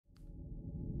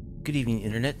Good evening,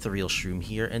 Internet. The Real Shroom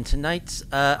here, and tonight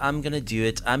I'm gonna do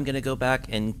it. I'm gonna go back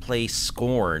and play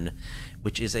Scorn,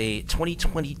 which is a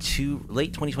 2022,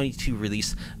 late 2022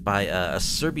 release by a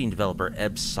Serbian developer,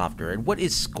 Ebb Software. And what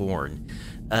is Scorn?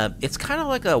 It's kind of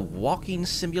like a walking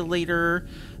simulator.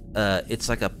 It's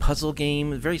like a puzzle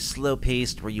game, very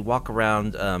slow-paced, where you walk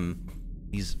around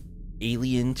these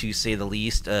alien, to say the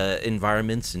least,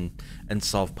 environments and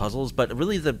solve puzzles. But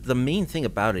really the main thing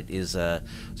about it is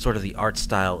sort of the art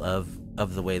style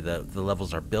of the way the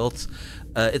levels are built.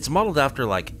 It's modeled after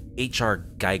like H.R.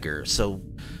 Geiger, so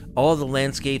all the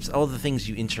landscapes, all the things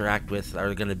you interact with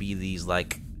are going to be these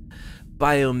like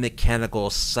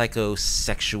biomechanical,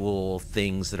 psychosexual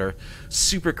things that are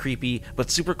super creepy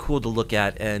but super cool to look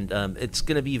at, and it's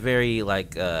gonna be very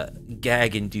like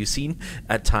gag-inducing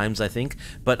at times, I think.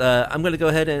 But I'm gonna go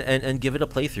ahead and give it a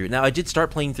playthrough. Now, I did start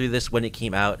playing through this when it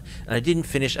came out, and I didn't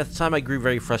finish. At the time, I grew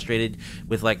very frustrated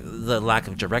with like the lack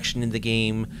of direction in the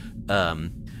game.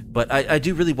 But I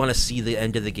do really want to see the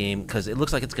end of the game because it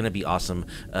looks like it's going to be awesome,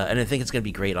 and I think it's going to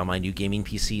be great on my new gaming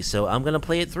PC, so I'm going to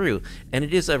play it through. And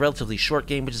it is a relatively short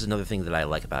game, which is another thing that I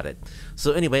like about it.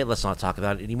 So anyway, let's not talk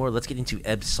about it anymore. Let's get into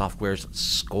Ebb Software's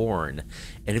Scorn.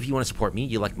 And if you want to support me,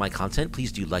 you like my content,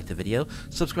 please do like the video,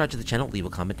 subscribe to the channel, leave a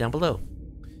comment down below.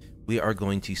 We are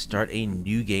going to start a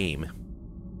new game.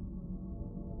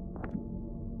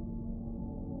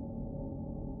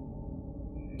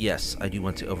 Yes, I do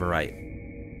want to overwrite.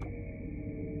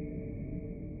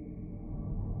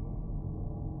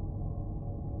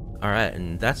 Alright,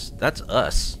 and that's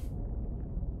us.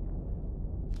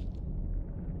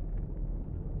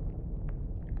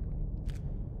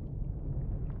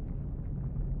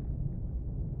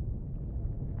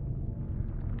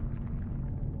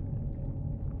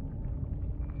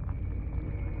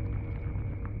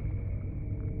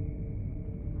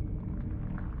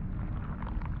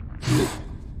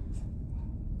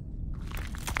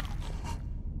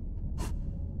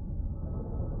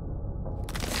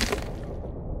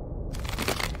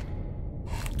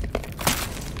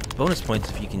 Bonus points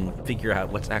if you can figure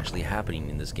out what's actually happening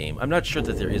in this game. I'm not sure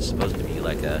that there is supposed to be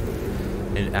like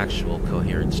an actual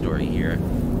coherent story here.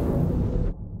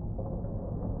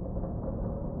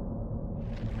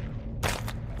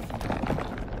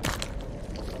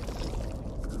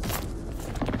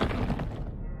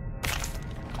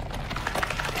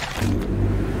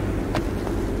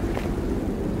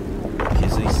 Okay,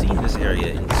 so you've seen this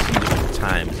area in 2 different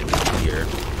times here.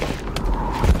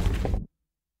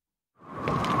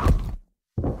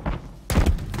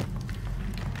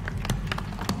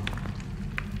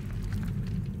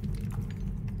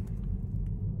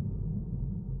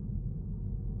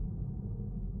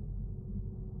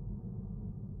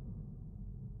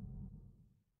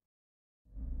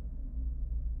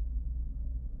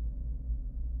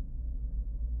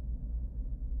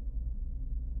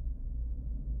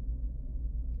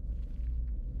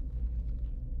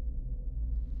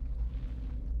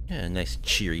 Yeah, a nice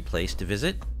cheery place to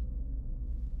visit.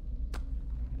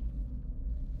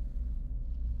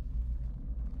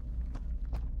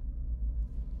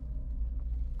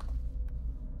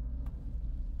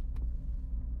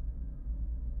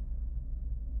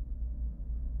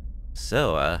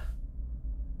 So,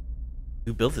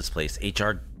 who built this place?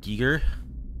 H.R. Geiger?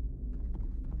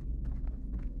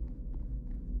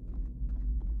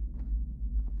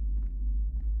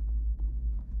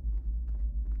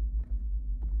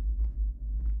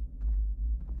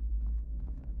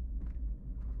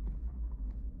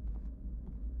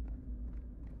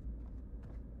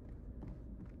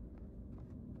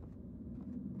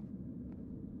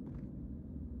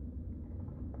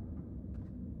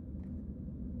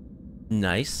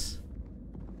 Nice.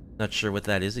 Not sure what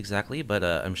that is exactly, but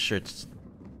I'm sure it's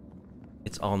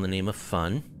all in the name of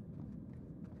fun.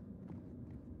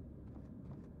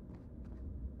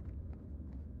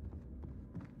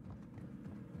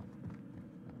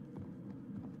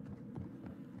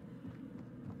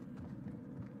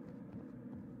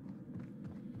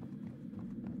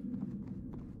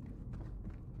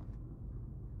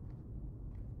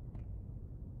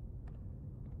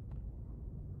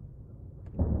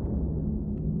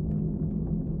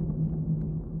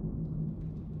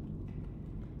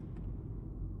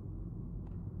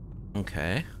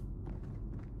 Okay.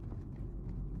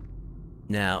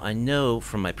 Now, I know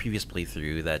from my previous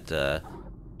playthrough that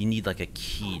you need like a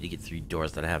key to get through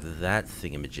doors that have that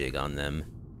thingamajig on them.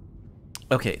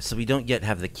 Okay, so we don't yet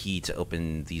have the key to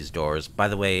open these doors. By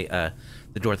the way,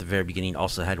 the door at the very beginning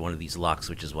also had one of these locks,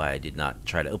 which is why I did not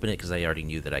try to open it, because I already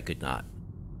knew that I could not.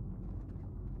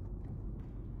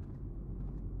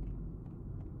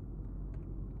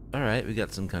 Alright, we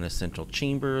got some kind of central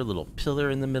chamber, a little pillar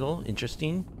in the middle.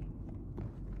 Interesting.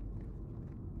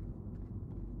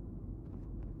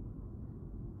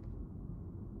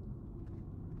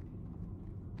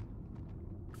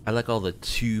 I like all the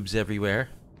tubes everywhere.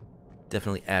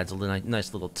 Definitely adds a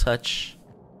nice little touch.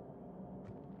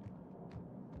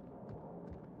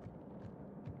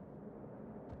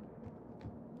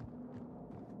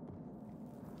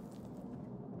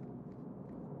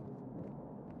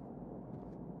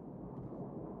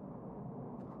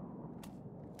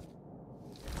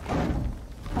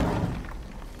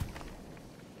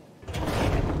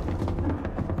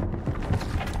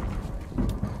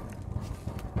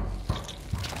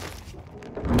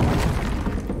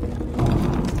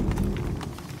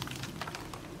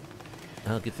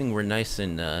 Good thing we're nice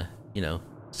and, you know,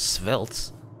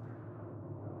 svelte.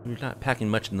 We're not packing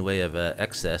much in the way of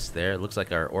excess there. It looks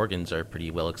like our organs are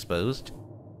pretty well exposed.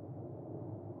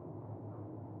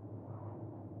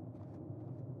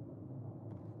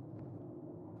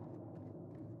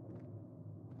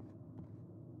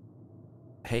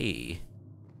 Hey.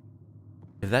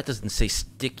 If that doesn't say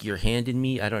stick your hand in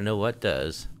me, I don't know what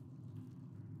does.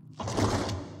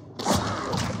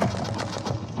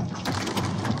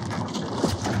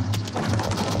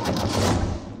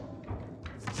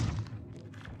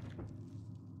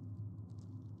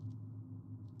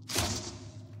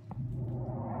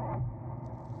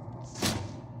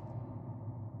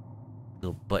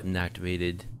 Little button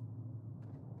activated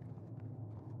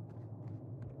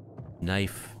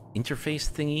knife interface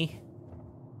thingy.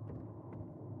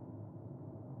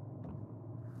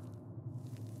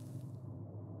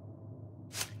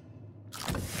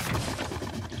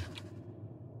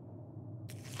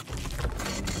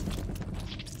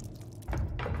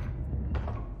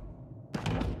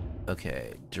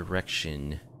 Okay,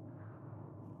 direction.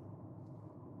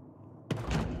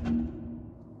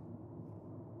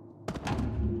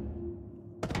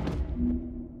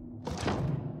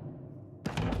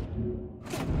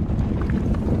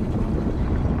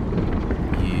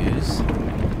 Use. So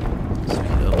we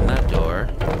can open that door.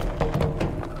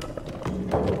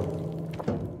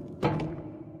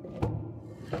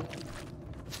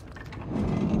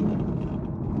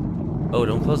 Oh,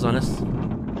 don't close on us.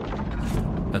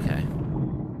 Okay.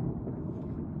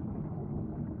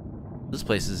 This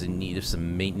place is in need of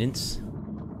some maintenance.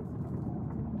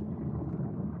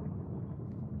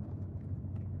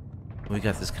 We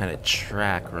got this kind of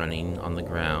track running on the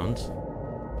ground.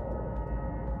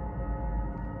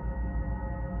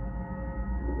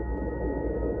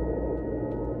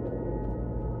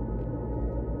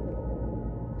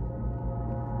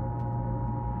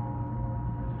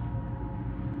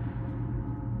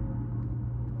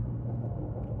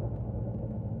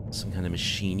 Some kind of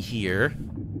machine here.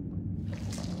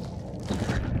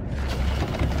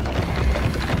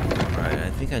 Alright, I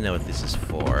think I know what this is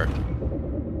for.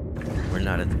 We're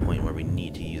not at the point where we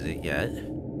need to use it yet.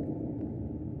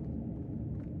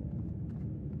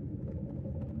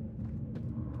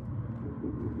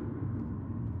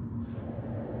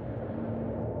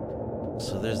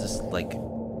 So there's this, like,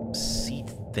 seat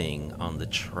thing on the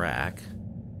track.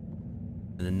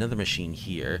 And another machine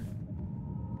here,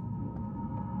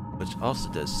 which also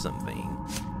does something.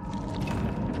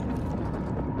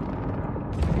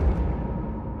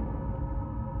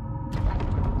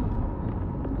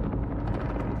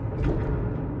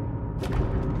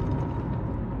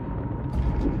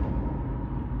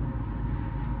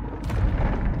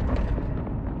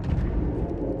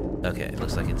 Okay, it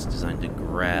looks like it's designed to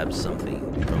grab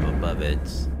something from above it.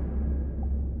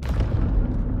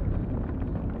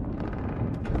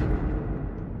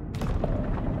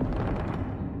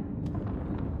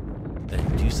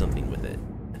 And do something with it.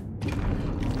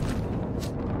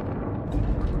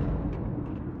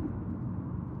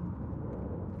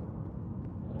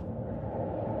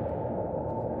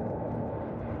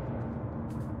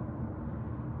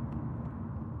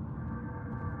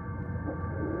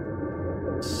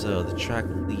 So the track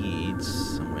leads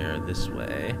somewhere this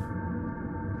way.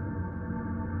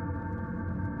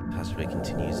 Passageway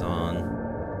continues on.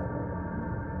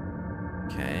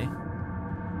 Okay.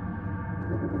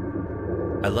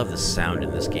 I love the sound in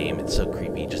this game. It's so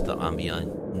creepy, just the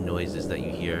ambient noises that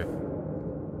you hear.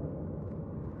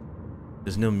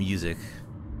 There's no music.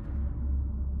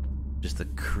 Just the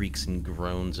creaks and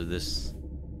groans of this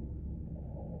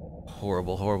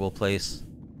horrible, horrible place.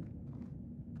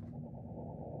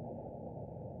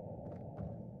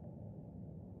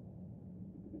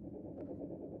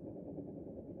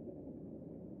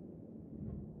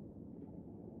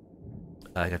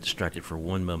 I got distracted for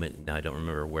one moment, now I don't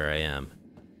remember where I am.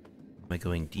 Am I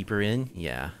going deeper in?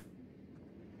 Yeah.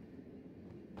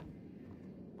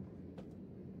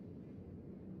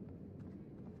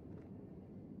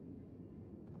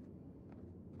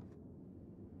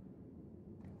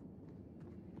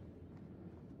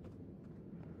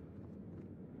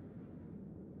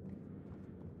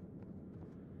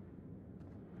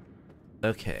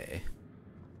 Okay.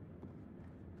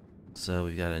 So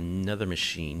we've got another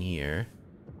machine here.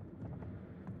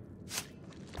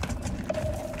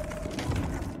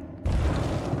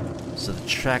 So the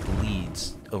track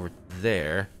leads over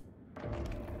there.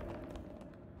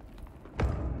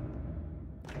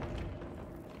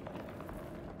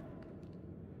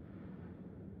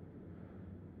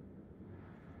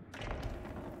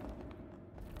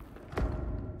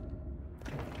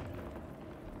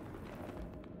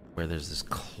 Where there's this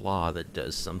claw that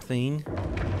does something.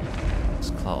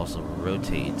 This claw also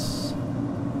rotates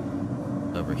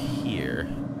over here.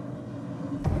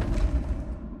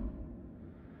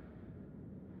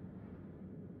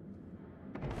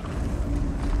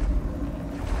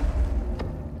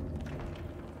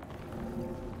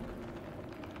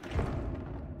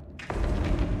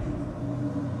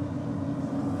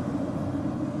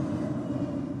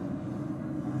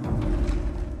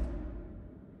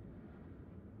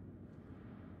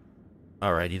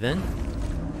 Alrighty then.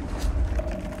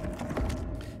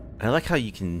 I like how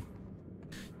you can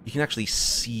actually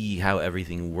see how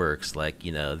everything works. Like,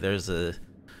 you know, there's the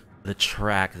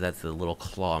track that the little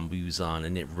claw moves on,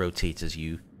 and it rotates as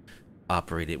you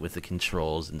operate it with the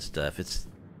controls and stuff. It's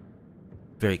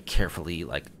very carefully,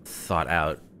 like, thought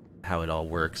out how it all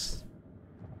works.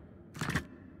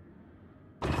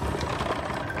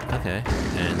 Okay,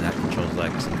 and that controls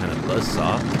like some kind of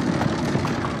buzzsaw.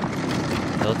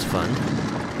 That looks fun.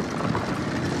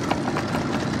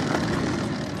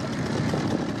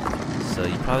 So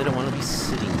you probably don't want to be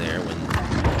sitting there when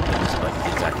this button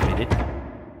gets activated.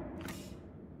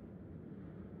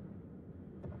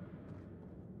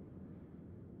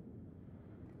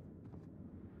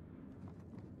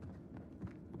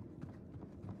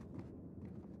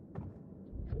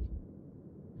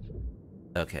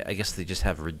 Okay, I guess they just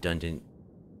have redundant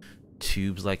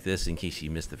tubes like this in case you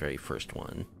missed the very first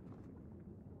one,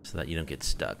 so that you don't get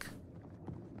stuck.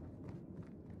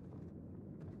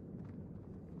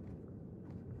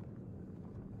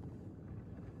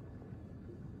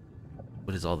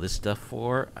 What is all this stuff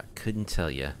for? I couldn't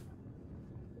tell you.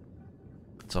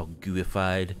 It's all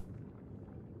gooified.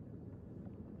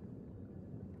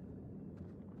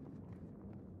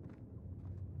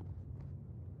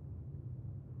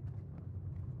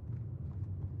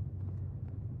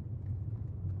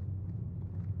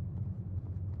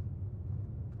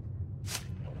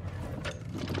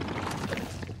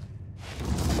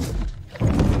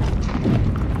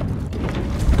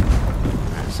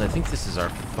 So I think this is our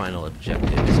final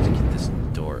objective, is to get this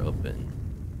door open.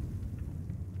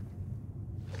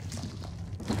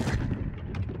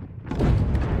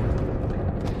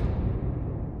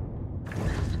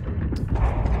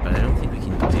 But I don't think we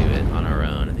can do it on our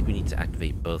own. I think we need to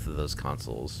activate both of those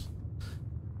consoles.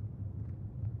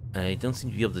 I don't seem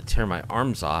to be able to tear my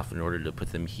arms off in order to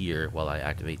put them here while I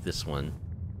activate this one.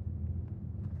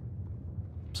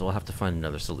 So we'll have to find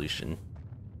another solution.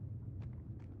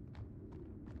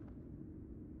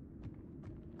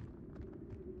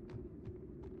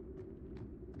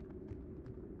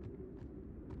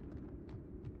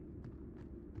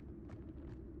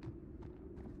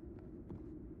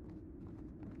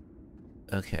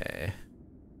 Okay.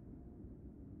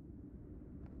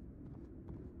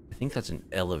 I think that's an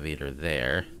elevator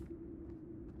there.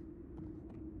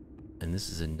 And this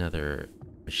is another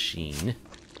machine.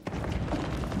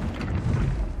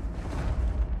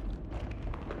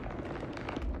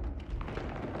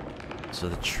 So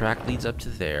the track leads up to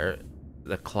there.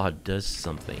 The claw does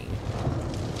something.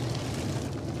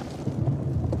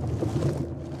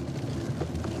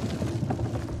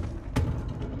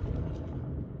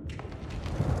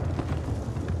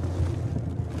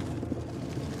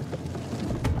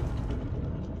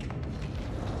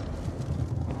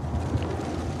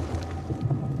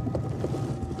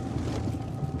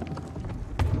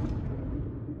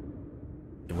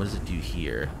 What does it do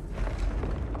here?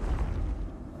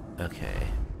 Okay.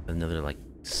 Another, like,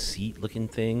 seat-looking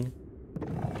thing?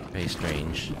 Very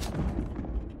strange.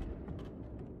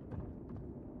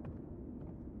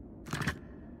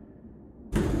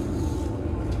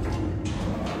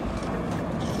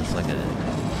 Looks like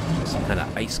some kind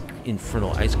of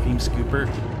infernal ice cream scooper.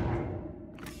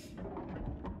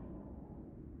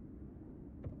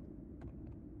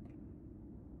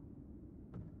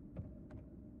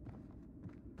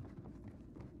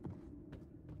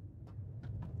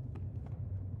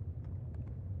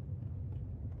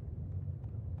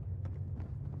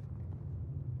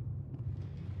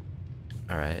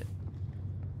 Alright.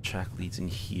 Track leads in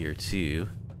here, too.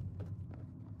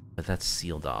 But that's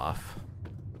sealed off.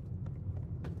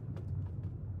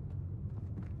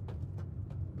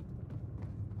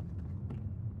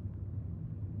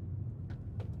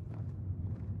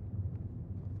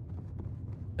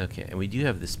 Okay, and we do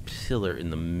have this pillar in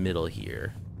the middle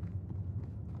here.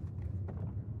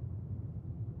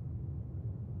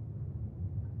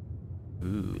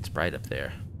 Ooh, it's bright up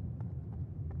there.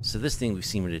 So this thing, we've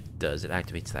seen what it does. It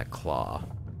activates that claw.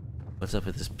 What's up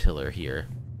with this pillar here?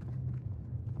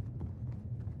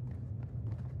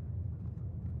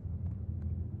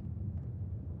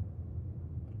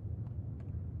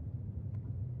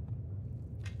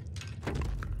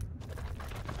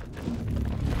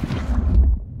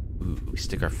 Ooh, we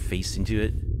stick our face into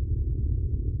it.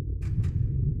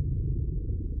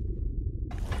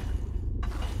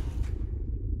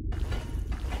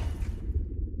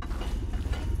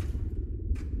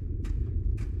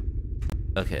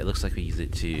 Okay, it looks like we use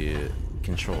it to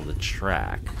control the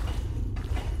track.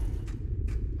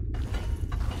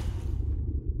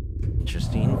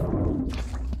 Interesting.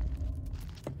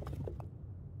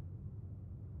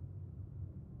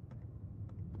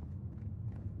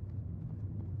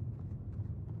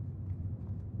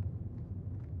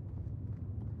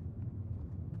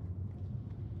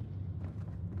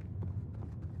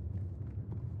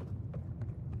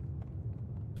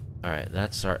 Alright,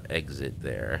 that's our exit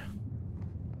there.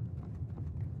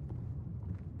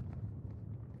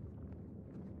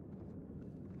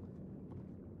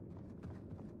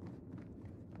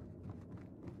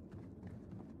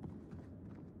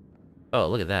 Oh,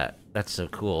 look at that. That's so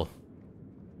cool.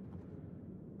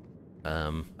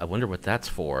 I wonder what that's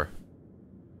for.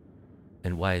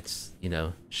 And why it's, you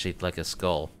know, shaped like a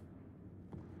skull.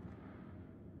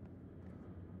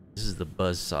 This is the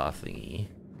buzzsaw thingy.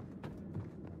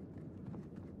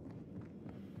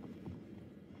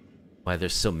 Why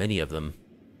there's so many of them.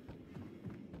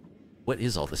 What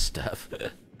is all this stuff?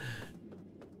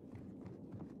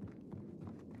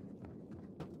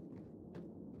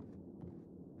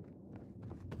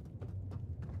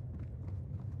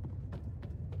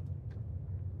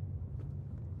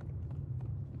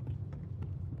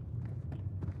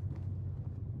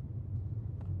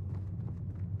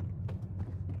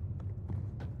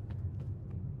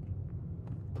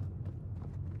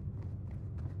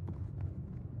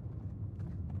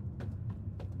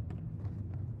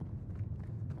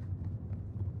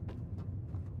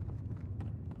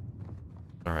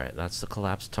 Alright, that's the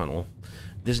collapsed tunnel.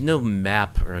 There's no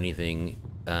map or anything.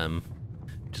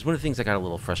 Just one of the things I got a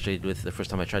little frustrated with the first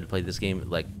time I tried to play this game.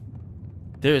 Like,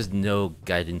 there is no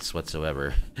guidance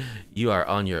whatsoever. You are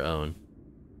on your own.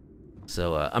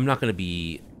 So, I'm not going to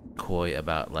be coy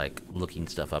about, like, looking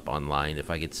stuff up online if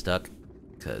I get stuck.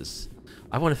 Because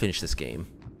I want to finish this game.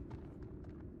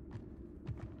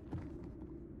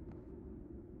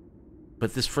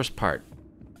 But this first part,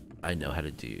 I know how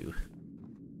to do.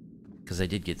 Because I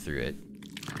did get through it.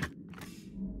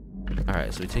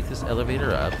 Alright, so we take this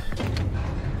elevator up.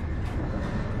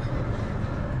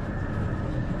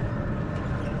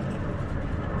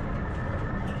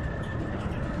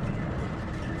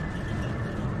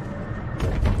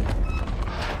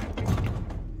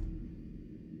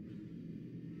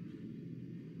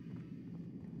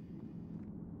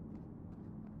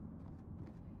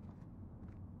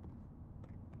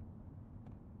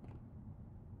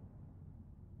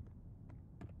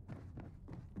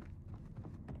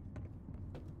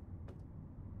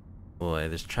 Boy,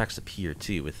 there's tracks up here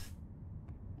too with...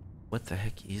 What the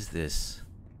heck is this?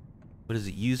 What is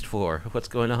it used for? What's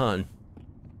going on?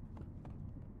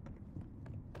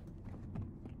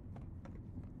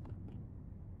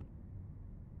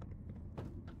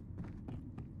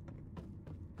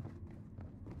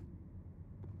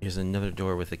 Here's another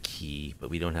door with a key,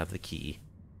 but we don't have the key.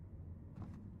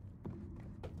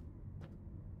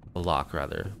 A lock,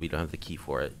 rather. We don't have the key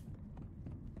for it.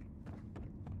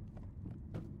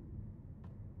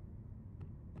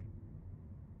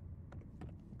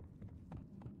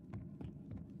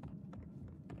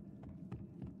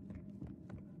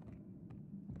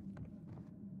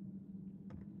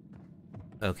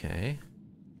 Okay.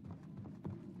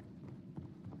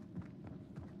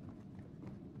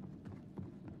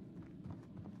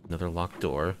 Another locked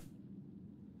door.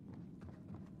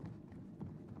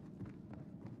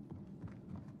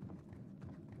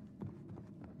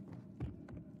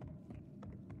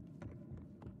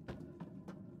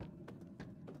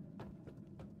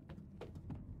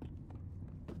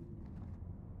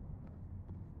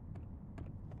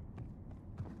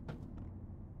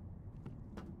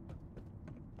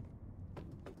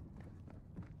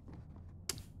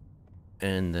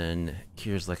 And then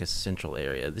here's like a central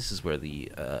area. This is where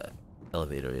the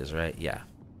elevator is, right? Yeah.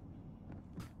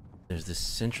 There's this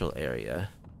central area.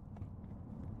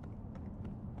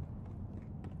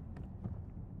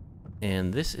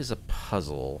 And this is a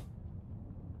puzzle.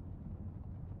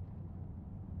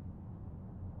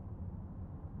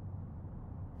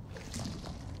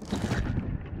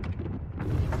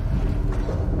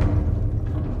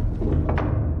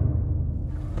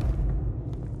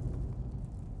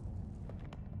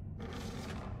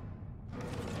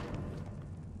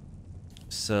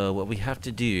 So what we have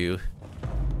to do,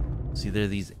 see, there are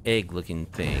these egg-looking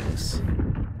things.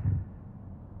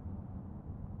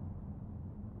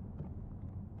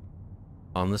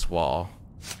 On this wall.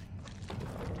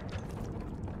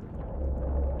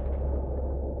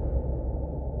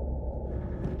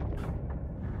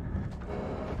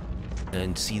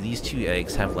 And see, these two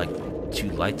eggs have like two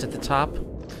lights at the top.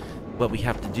 What we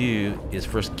have to do is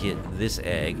first get this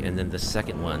egg and then the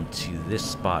second one to this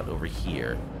spot over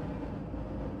here.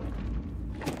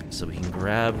 So we can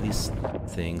grab these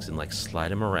things and like slide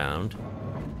them around.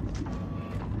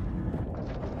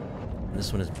 And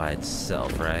this one is by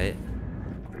itself, right?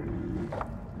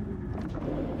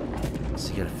 So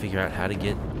you gotta figure out how to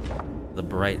get the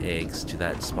bright eggs to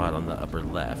that spot on the upper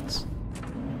left.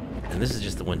 And this is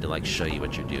just the one to like show you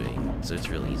what you're doing, so it's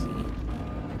real easy.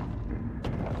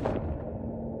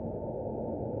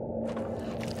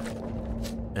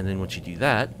 And then once you do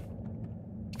that,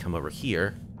 you come over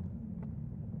here,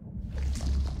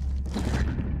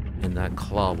 and that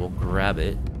claw will grab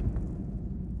it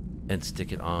and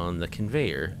stick it on the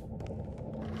conveyor.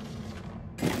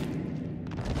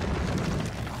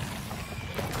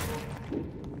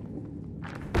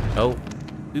 Oh,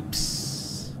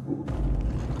 oops.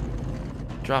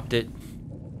 Dropped it.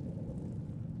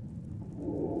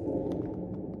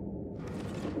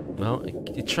 Well,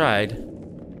 it tried.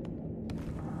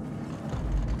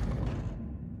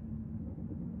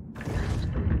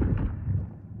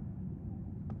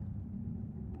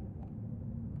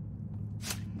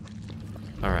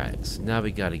 Alright, so now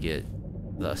we gotta get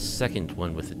the second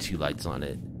one with the two lights on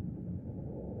it.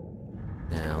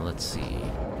 Now, let's see.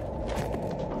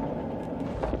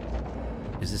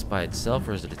 Is this by itself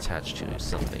or is it attached to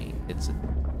something? It's a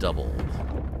double.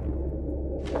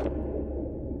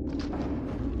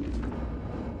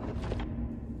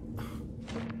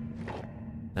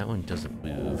 That one doesn't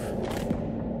move.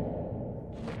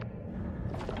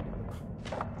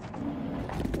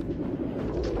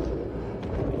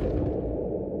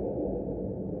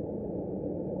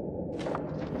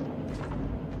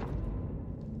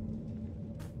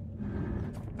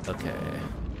 Okay.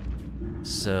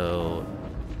 So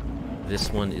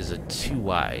this one is a too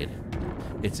wide.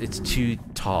 It's too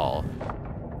tall.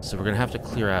 So we're gonna have to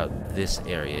clear out this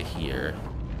area here.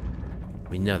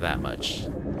 We know that much.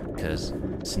 Because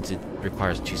since it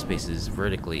requires two spaces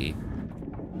vertically,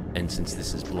 and since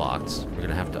this is blocked, we're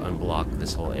gonna have to unblock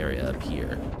this whole area up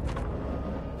here.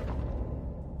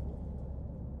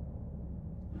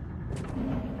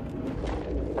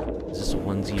 Is this a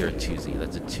onesie or a twosie?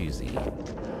 That's a twosie.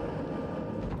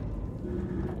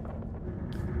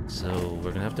 So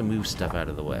we're gonna have to move stuff out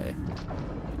of the way.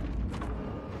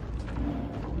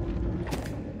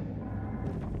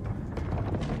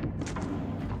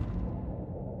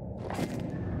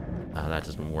 Ah, that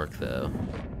doesn't work though.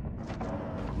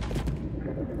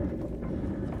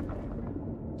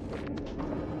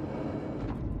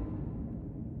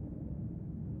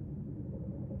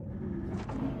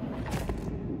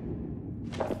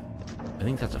 I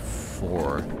think that's a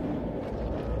 4.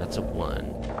 That's a 1.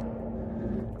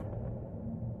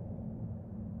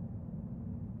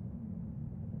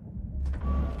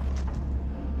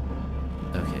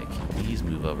 Okay, can these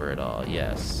move over at all?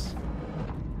 Yes.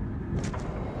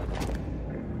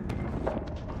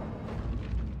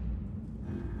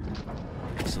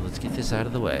 So let's get this out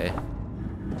of the way.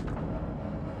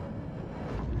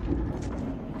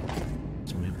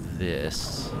 Let's move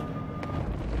this.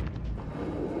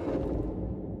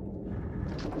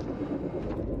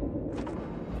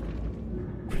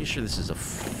 Pretty sure this is a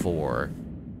 4,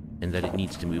 and that it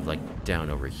needs to move like down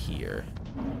over here.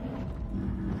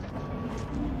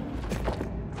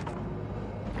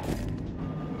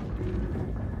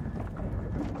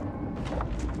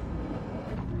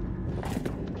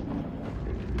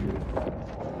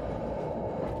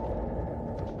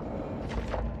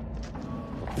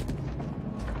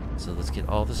 So let's get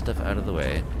all this stuff out of the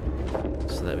way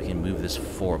so that we can move this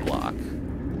 4 block.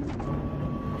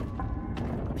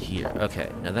 Here. Okay,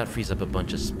 now that frees up a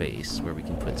bunch of space where we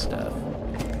can put stuff.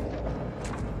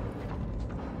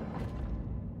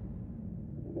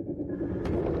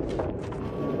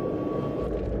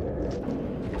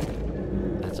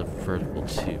 That's a vertical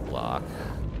 2 block.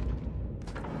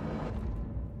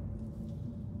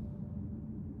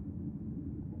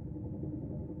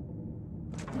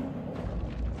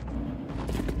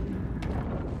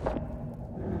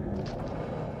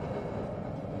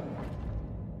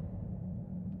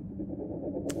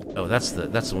 Oh, that's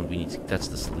the one we need to, that's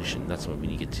the solution. That's what we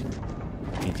need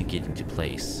to get into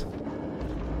place.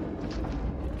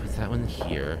 Put that one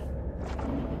here.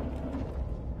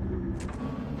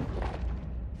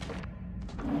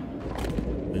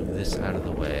 this out of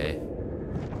the way.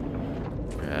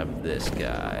 Grab this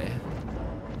guy.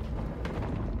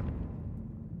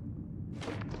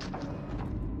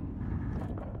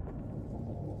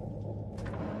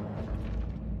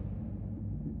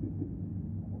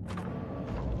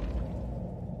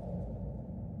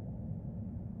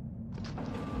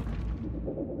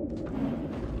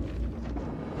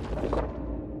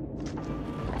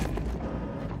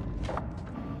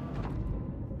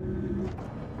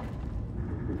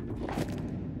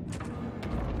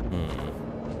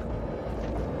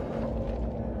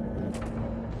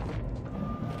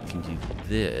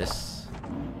 This.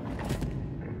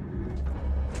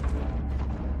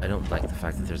 I don't like the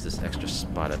fact that there's this extra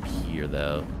spot up here,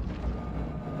 though.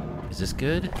 Is this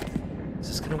good? Is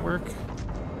this gonna work?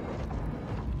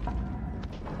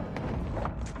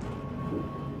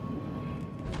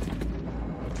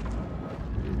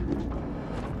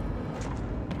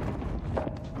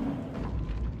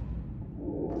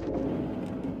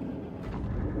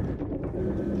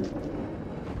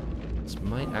 This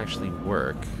might actually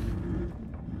work.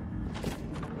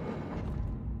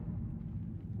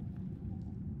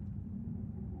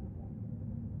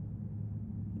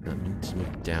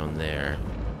 Down there.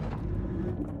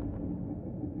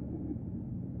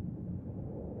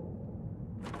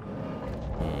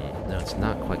 No, it's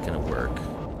not quite gonna work.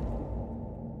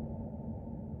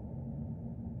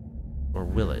 Or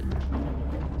will it?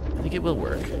 I think it will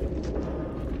work.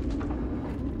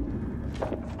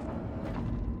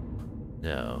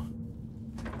 No.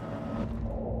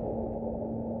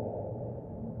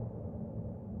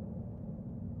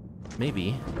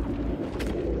 Maybe.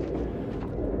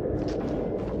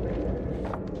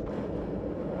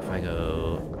 I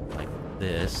go like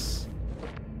this.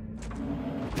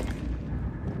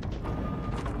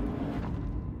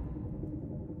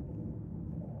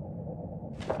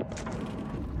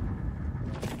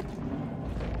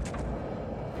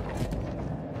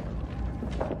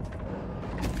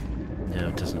 No,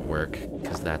 it doesn't work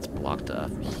because that's blocked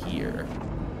off here.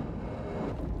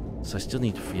 So I still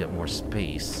need to free up more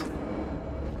space.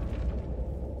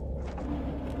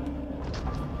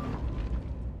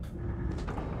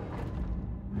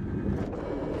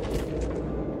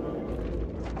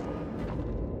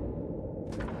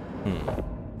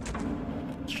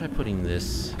 Let's try putting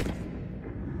this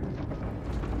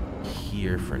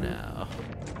here for now.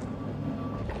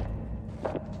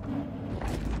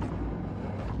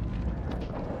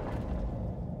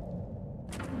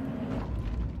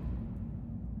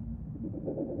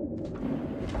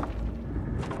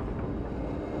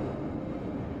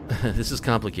 This is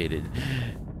complicated.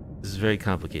 This is very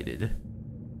complicated.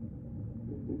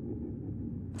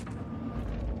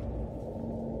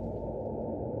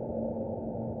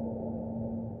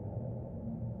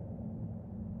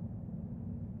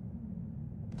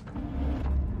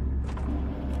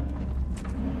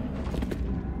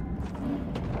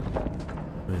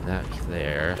 Move that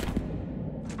there.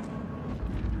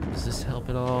 Does this help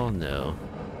at all? No.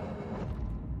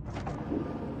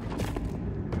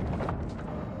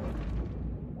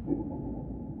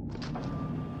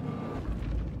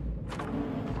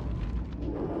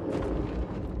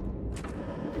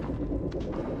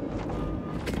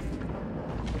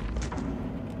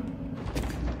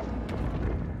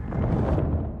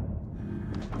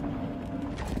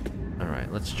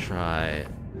 Let's try.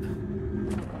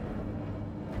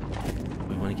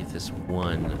 We want to get this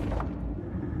one.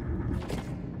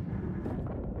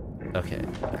 Okay,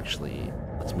 actually,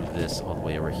 let's move this all the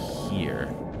way over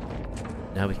here.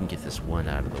 Now we can get this one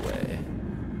out of the way.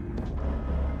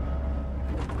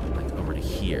 Like over to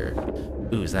here.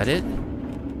 Ooh, is that it?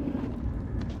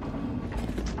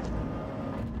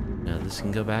 Now this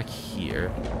can go back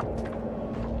here.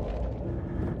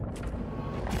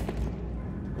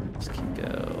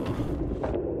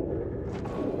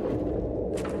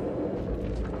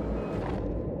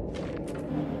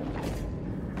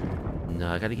 No,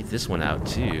 I gotta get this one out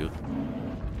too.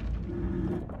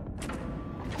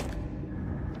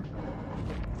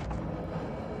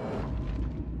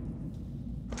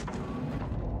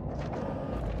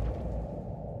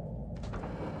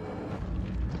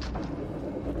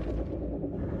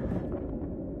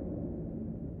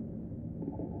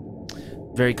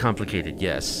 Very complicated,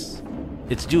 yes.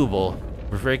 It's doable.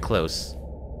 We're very close.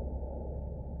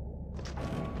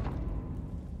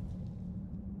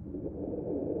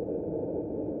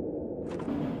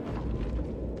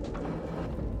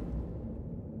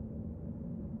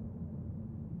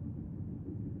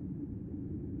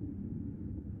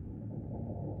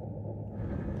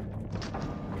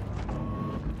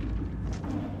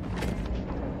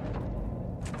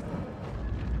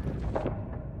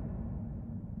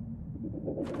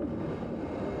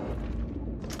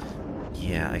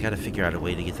 I gotta figure out a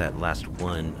way to get that last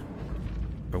one,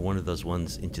 or one of those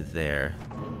ones, into there.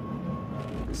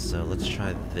 So let's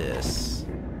try this.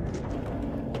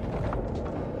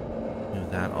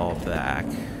 Move that all back.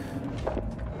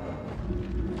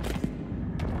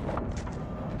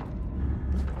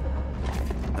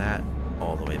 That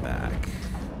all the way back.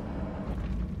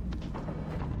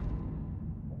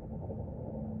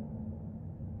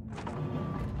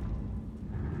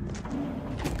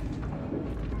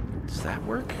 Does that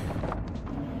work?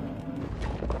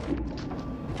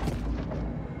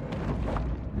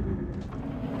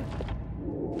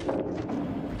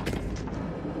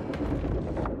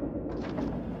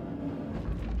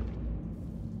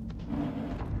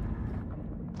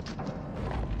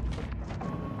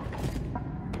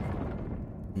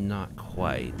 Not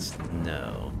quite,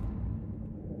 no.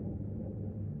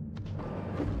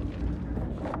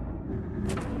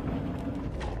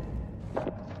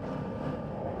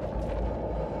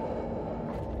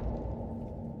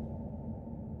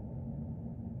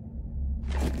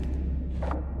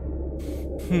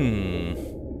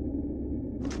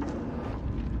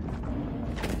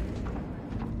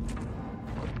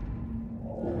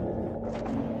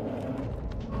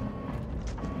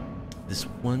 This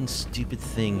one stupid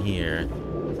thing here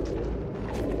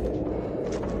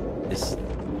is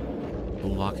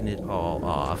blocking it all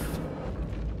off.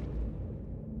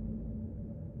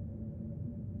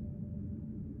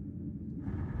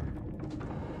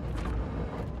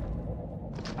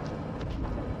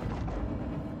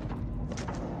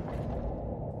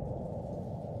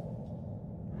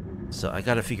 So I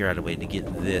gotta figure out a way to get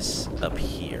this up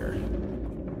here.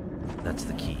 That's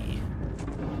the key.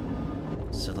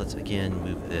 So let's again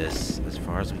move this as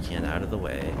far as we can out of the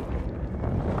way.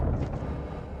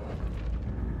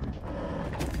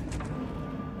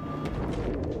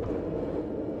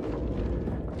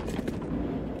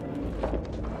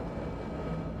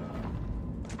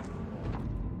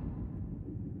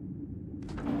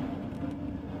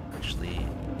 Actually,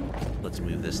 let's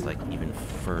move this like even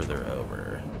further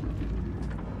over.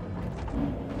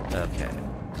 Okay,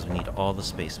 because we need all the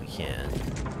space we can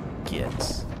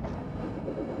get.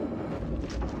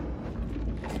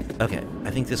 Okay, I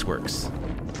think this works.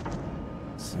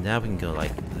 So now we can go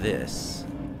like this.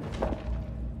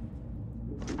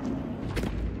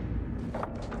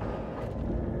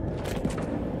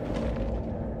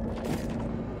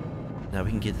 Now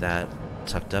we can get that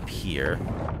tucked up here.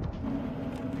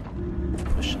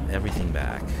 Push everything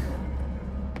back.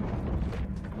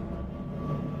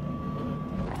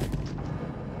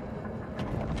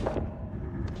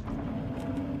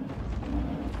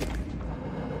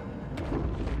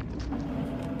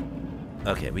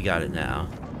 Okay, we got it now.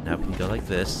 Now we can go like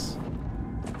this.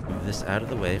 Move this out of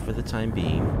the way for the time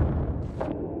being.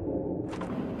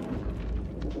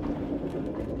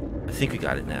 I think we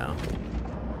got it now.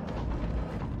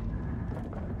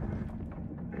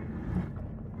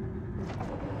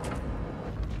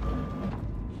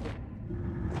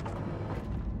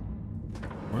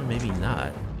 Or maybe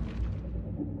not.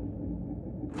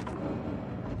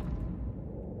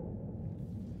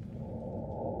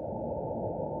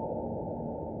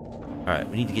 Alright,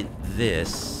 we need to get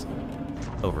this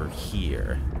over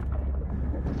here.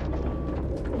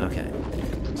 Okay,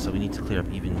 so we need to clear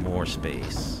up even more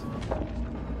space.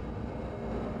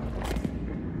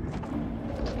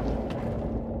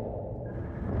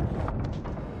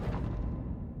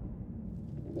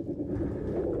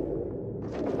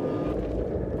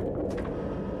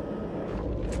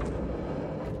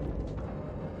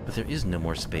 But there is no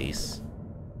more space.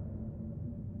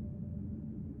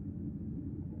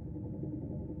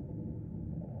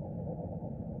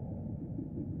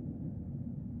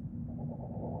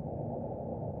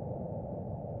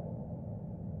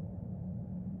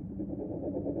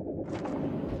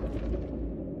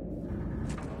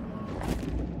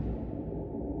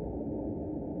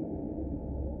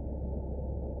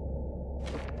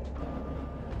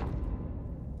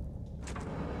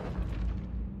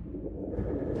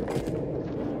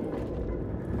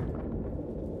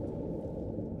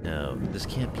 No, this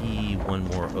can't be one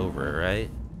more over,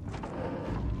 right?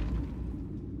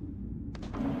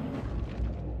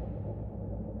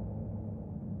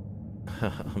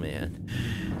 Oh man.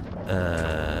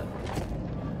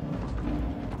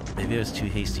 Maybe I was too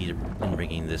hasty in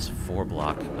bringing this 4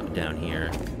 block down here.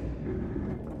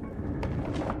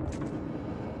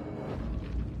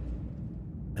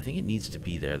 I think it needs to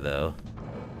be there though.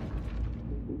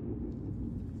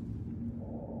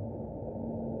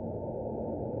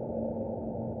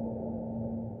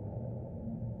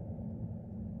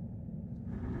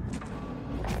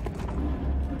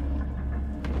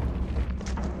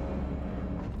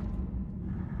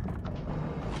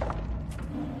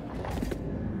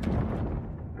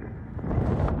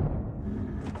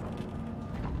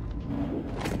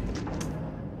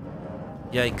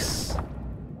 Yikes.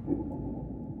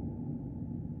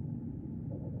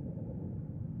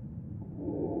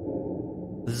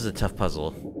 This is a tough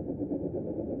puzzle.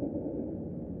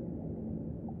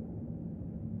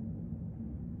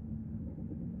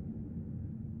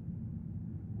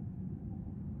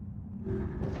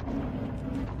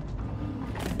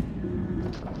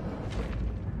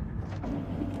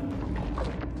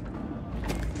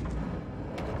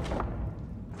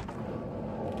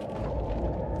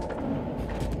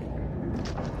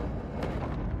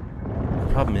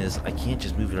 Problem is, I can't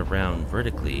just move it around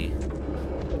vertically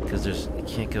because it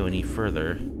can't go any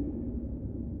further.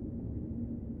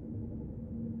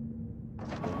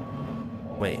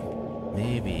 Wait,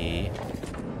 maybe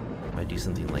if I do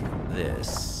something like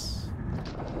this.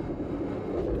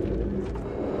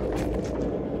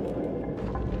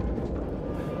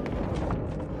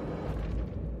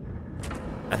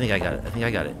 I think I got it. I think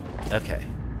I got it. Okay.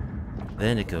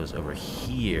 Then it goes over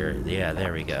here. Yeah,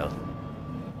 there we go.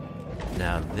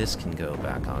 Now this can go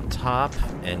back on top,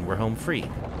 and we're home free.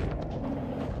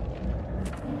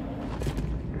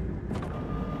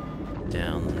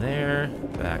 Down there,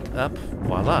 back up,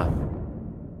 voila.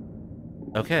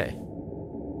 Okay.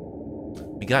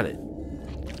 We got it.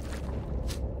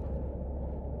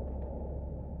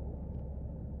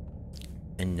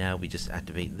 And now we just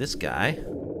activate this guy.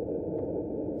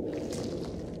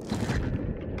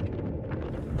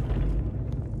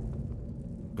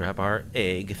 Grab our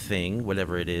egg thing,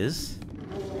 whatever it is.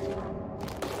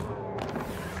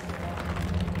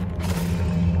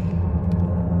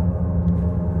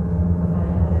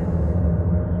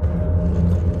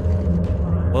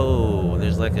 Whoa,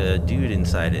 there's like a dude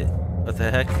inside it. What the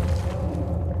heck?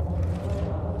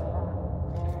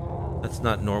 That's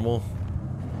not normal.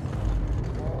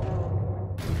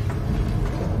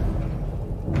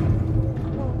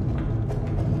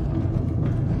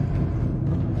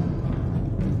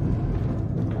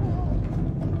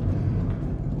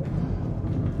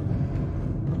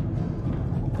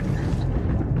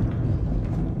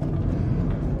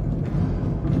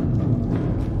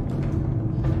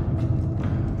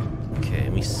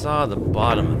 Saw the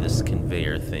bottom of this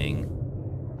conveyor thing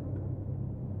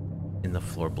in the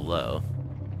floor below.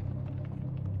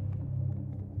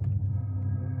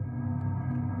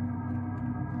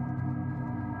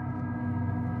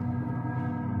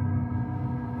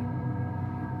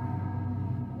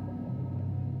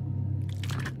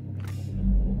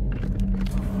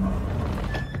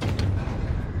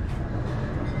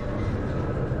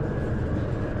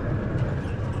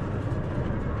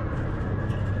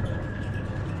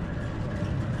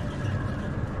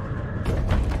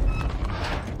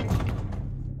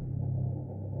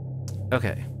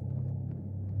 Okay.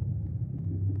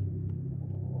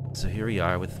 So here we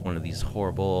are with one of these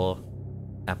horrible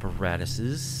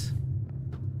apparatuses.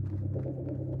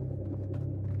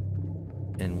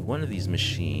 And one of these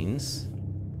machines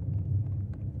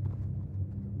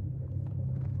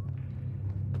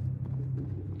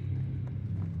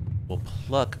will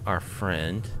pluck our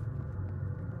friend.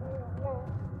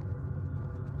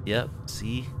 Yep,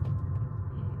 see?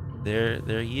 There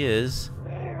he is.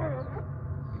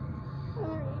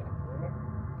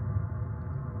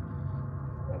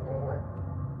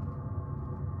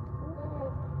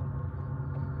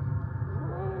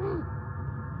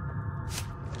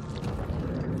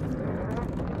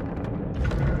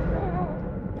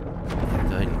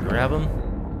 Grab him.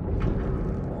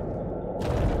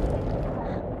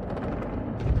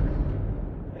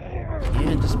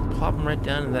 Yeah, just plop him right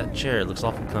down in that chair. It looks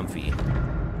awful comfy.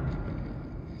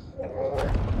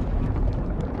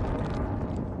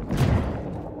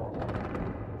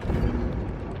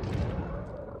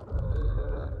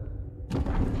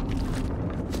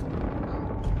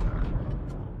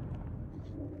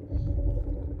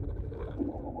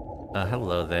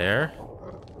 Hello there.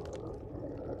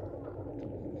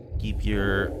 Keep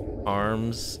your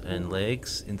arms and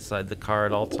legs inside the car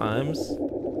at all times.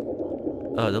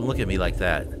 Oh, don't look at me like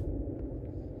that.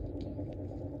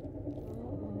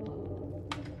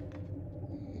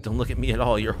 Don't look at me at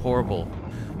all, you're horrible.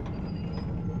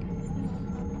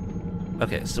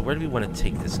 Okay, so where do we want to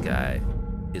take this guy,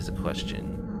 is a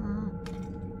question.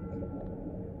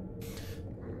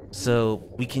 So,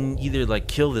 we can either, like,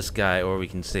 kill this guy or we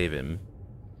can save him.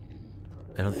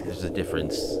 I don't think there's a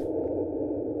difference.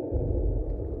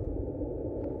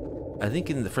 I think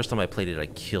in the first time I played it, I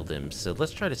killed him, so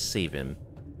let's try to save him.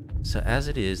 So as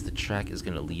it is, the track is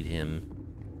going to lead him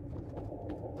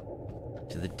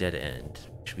to the dead end,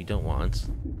 which we don't want.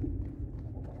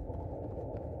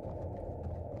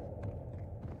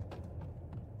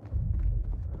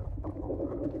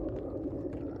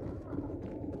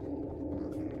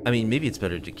 I mean, maybe it's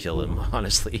better to kill him,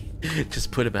 honestly.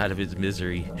 Just put him out of his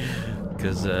misery.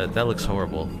 Because that looks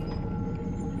horrible.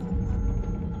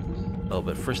 Oh,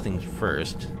 but first things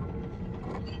first.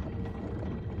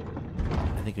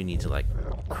 I think we need to, like,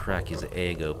 crack his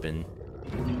egg open.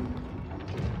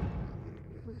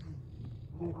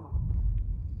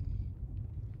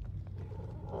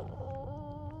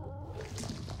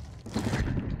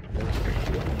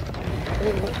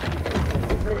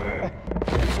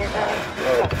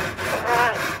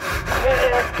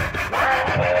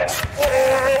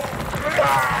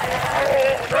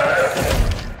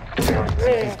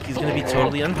 He's gonna be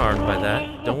totally unharmed by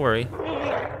that. Don't worry.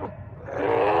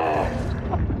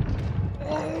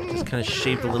 Just kind of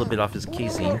shaved a little bit off his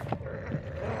casing.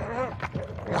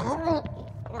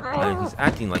 He's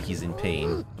acting like he's in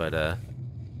pain, but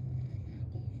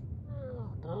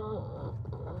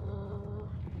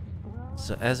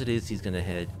so as it is, he's gonna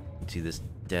head into this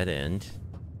dead end.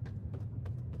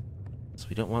 So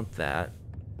we don't want that.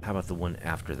 How about the one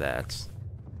after that?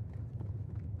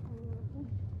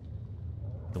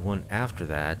 The one after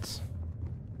that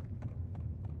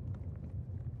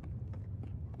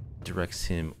directs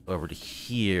him over to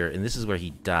here, and this is where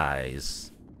he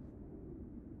dies.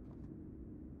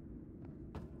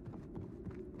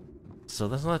 So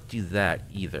let's not do that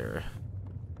either.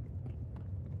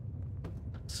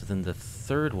 So then the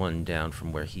third one down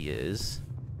from where he is.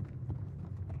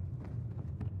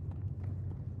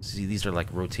 See, these are like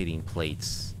rotating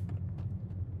plates.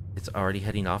 It's already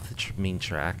heading off the main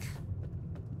track.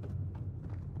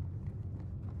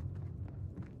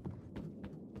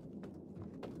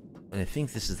 And I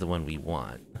think this is the one we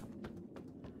want.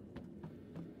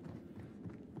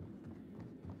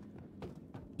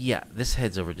 Yeah, this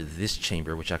heads over to this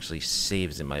chamber, which actually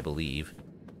saves him, I believe.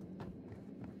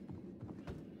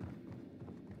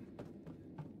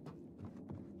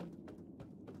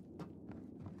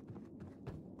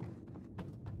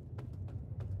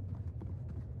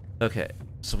 Okay,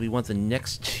 so we want the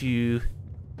next two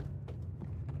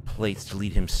plates to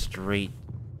lead him straight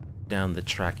down the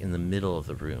track in the middle of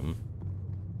the room.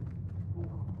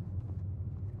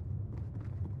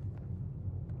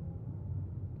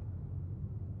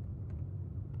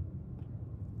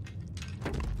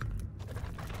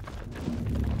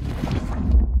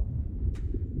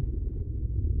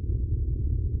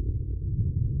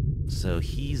 So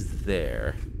he's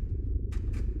there.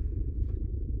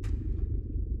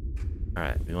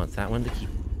 Alright, we want that one to keep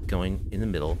going in the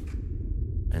middle,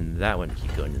 and that one to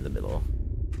keep going in the middle.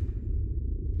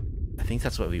 I think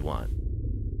that's what we want.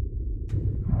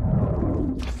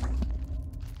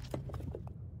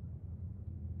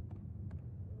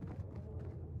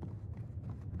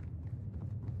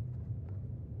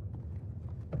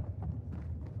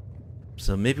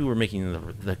 So maybe we're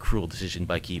making the cruel decision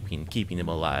by keeping him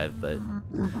alive, but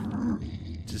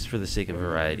just for the sake of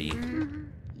variety.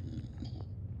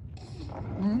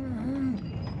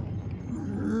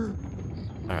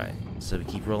 Alright, so we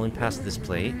keep rolling past this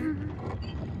plate.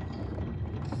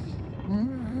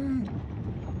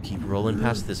 Keep rolling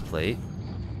past this plate.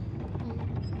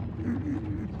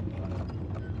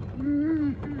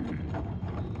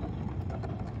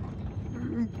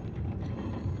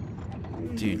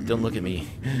 Dude, don't look at me.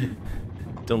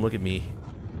 Don't look at me.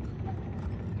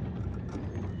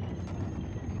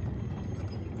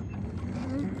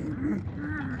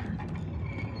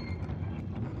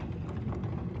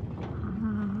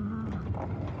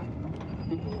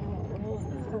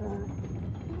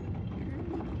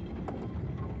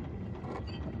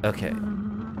 Okay,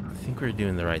 I think we're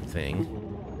doing the right thing.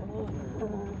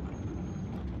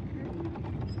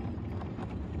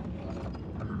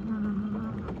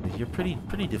 You're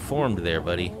pretty deformed there,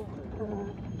 buddy.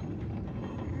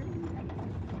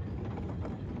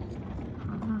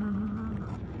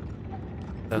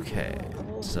 Okay,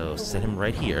 so set him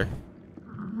right here.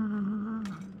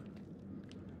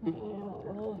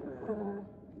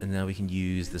 And now we can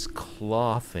use this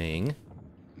claw thing.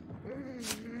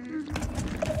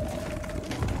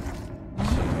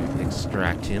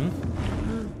 Extract him.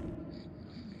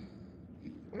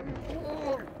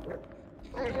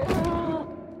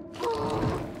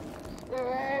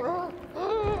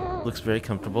 Looks very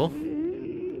comfortable.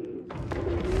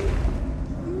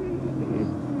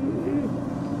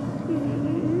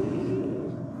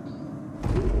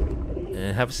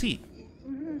 And have a seat.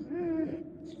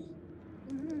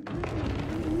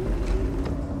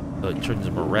 Oh, it turns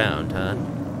him around, huh?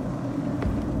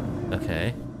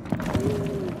 Okay.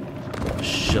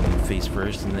 Shove him face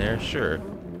first in there, sure.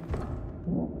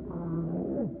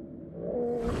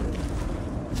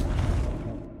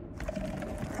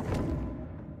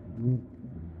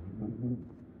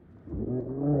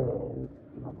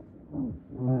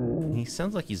 He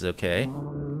sounds like he's okay.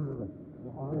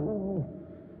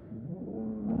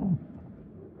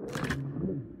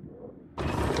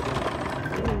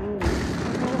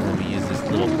 Let me use this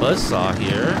little buzzsaw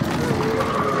here.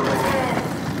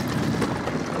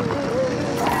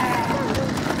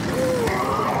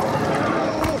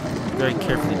 Very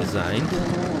carefully designed.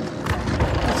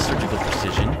 Surgical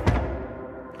precision.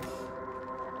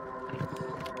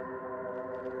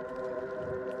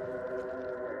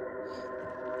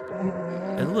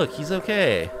 And look, he's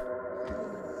okay.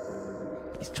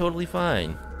 He's totally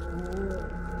fine.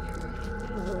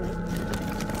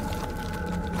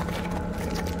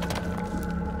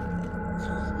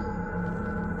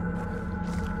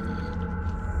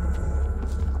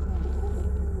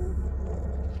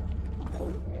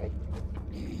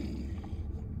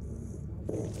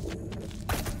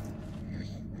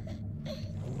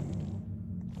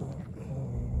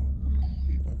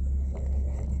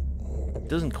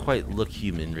 Doesn't quite look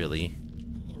human, really.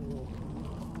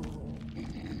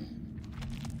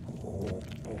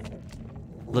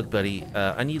 Look, buddy,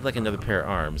 I need like another pair of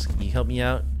arms. Can you help me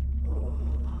out?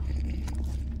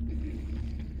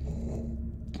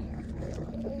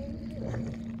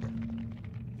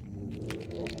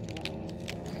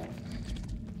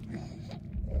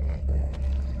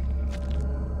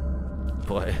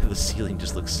 Boy, the ceiling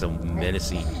just looks so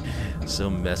menacing, so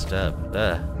messed up.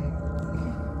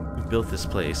 Who built this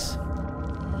place?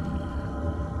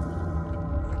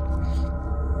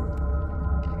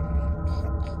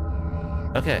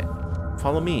 Okay,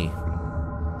 follow me.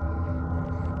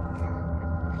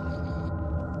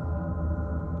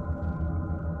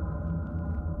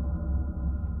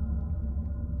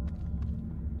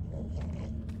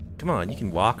 Come on, you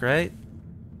can walk, right?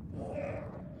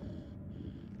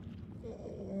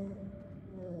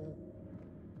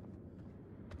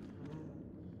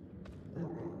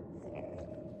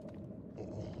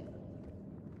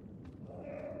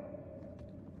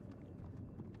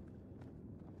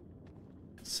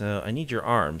 So, I need your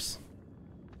arms.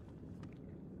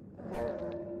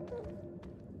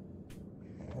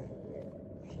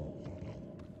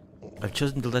 I've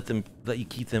chosen to let you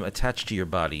keep them attached to your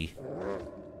body.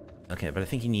 Okay, but I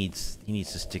think he needs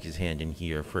to stick his hand in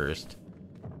here first.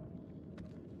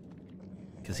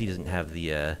 Because he doesn't have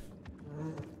the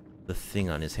thing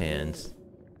on his hands.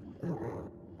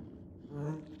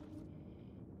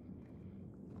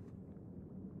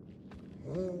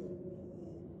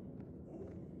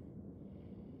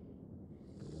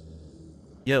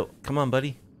 Yo, come on,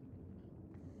 buddy.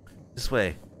 This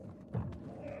way.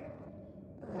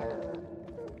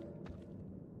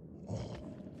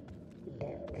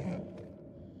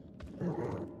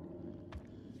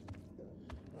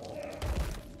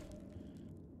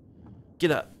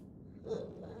 Get up.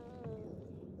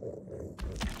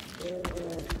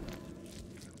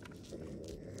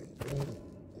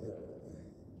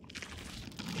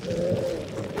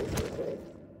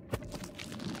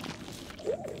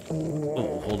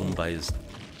 Oh, hold him by his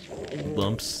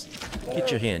lumps.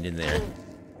 Get your hand in there.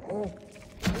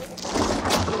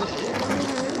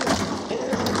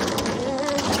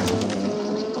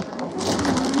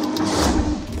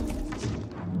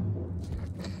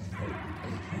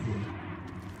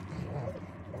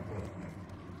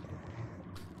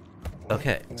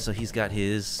 Okay, so he's got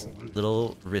his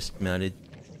little wrist-mounted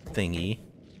thingy.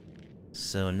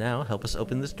 So now, help us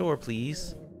open this door,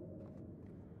 please.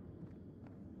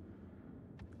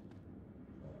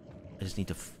 I just need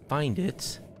to find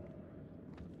it.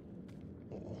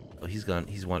 Oh, he's gone.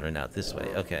 He's wandering out this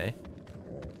way. Okay.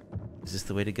 Is this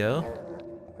the way to go?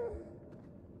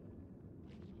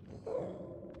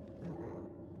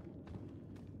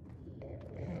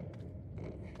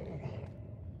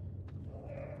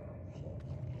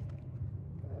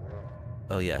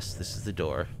 Oh yes, this is the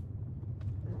door.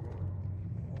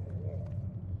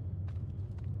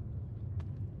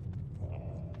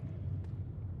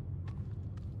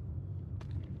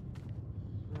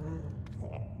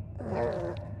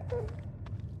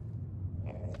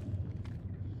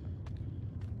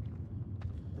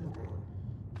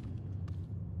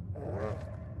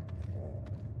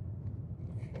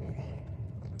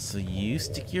 So you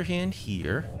stick your hand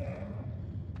here.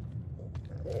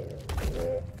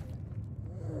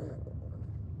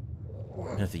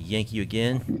 I have to yank you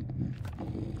again.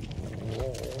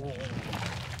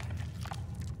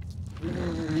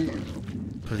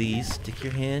 Please stick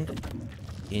your hand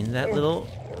in that little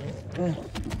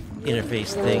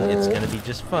interface thing. It's gonna be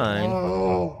just fine.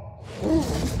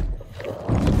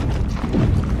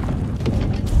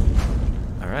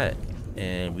 Alright,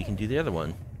 and we can do the other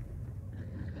one.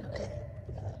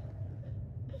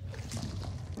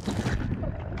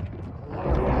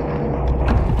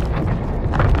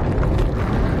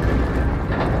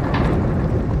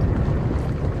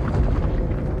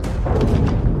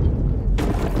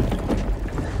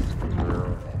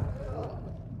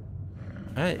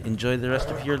 enjoy the rest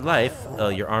of your life. Oh,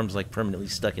 your arm's like permanently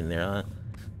stuck in there, huh?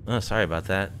 Oh, sorry about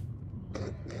that.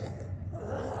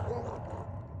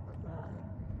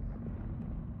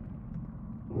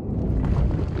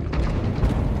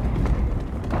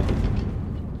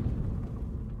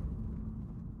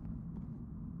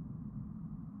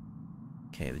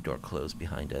 Okay, the door closed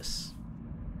behind us.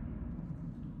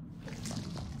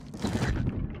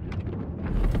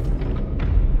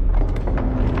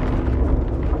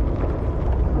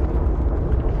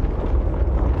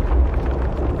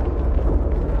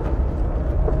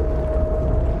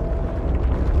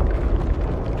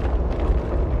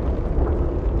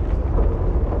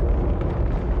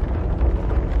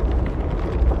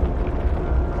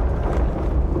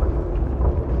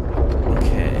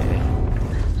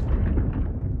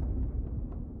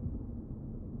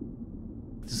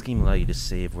 This game allow you to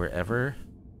save wherever?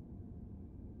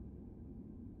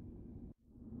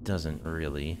 Doesn't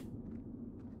really.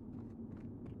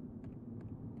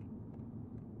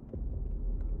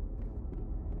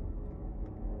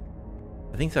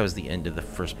 I think that was the end of the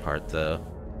first part, though.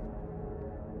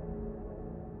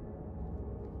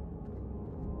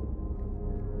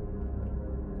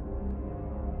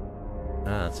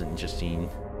 Ah, that's an interesting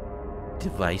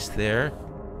device there.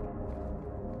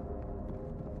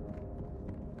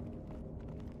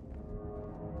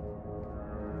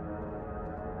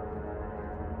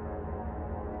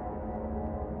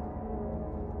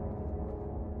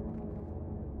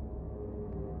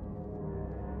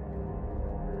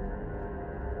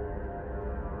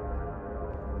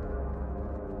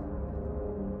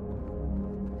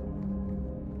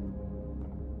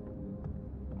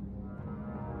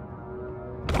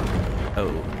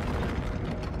 Oh.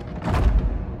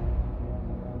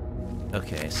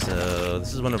 Okay, so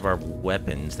this is one of our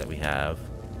weapons that we have.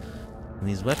 And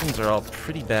these weapons are all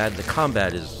pretty bad. The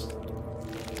combat is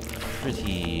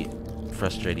pretty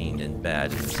frustrating and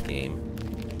bad in this game.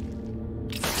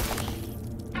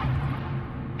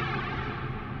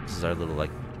 This is our little,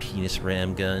 like, penis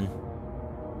ram gun.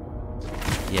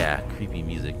 Yeah, creepy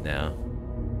music now.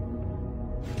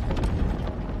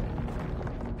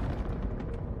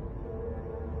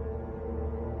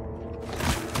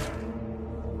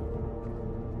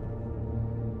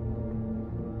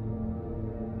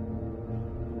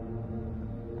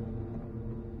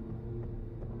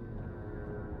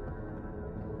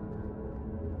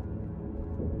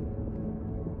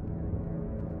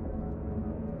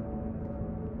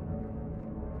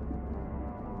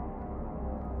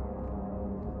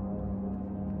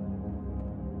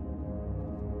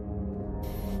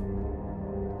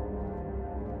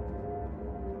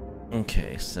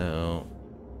 Okay, so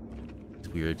these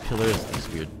weird pillars, these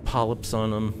weird polyps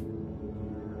on them.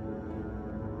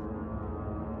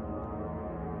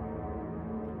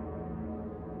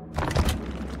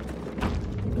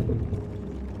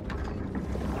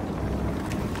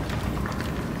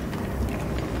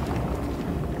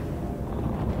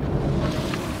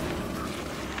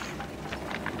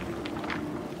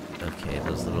 Okay,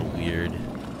 those little weird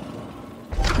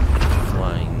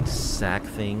flying sack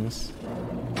things.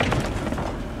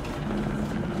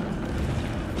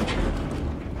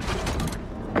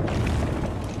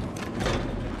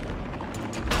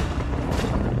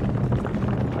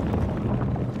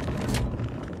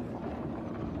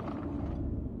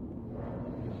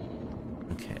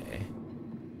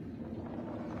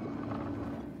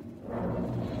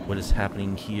 What is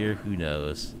happening here? Who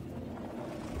knows?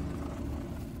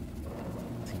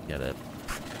 I think you gotta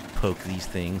poke these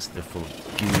things. They're full of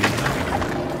goo.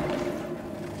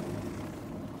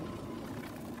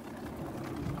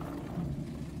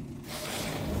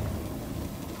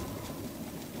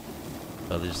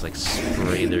 Oh, they just like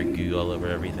spray their goo all over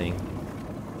everything.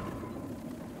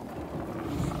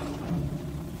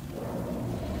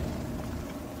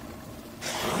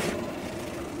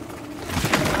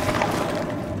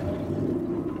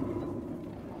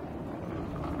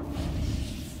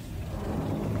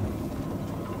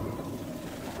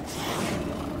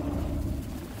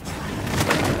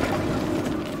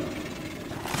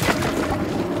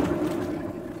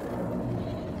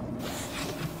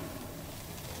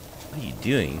 What are you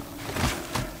doing?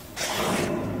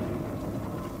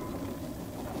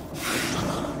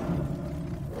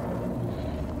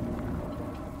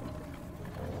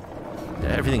 Yeah,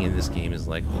 everything in this game is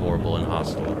like horrible and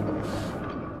hostile.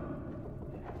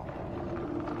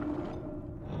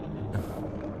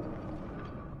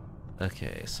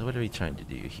 Okay, so what are we trying to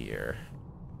do here?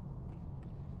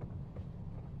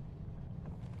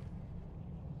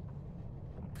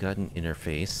 We've got an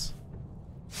interface.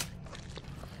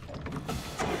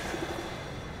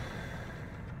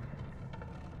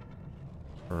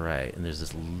 Right, and there's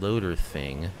this loader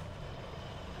thing.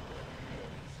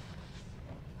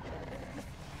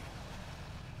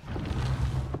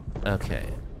 Okay.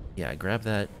 Yeah, grab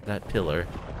that pillar.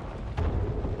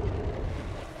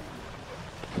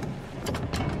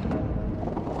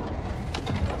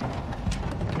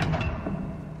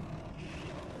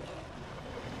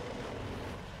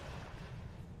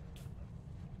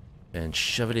 And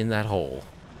shove it in that hole.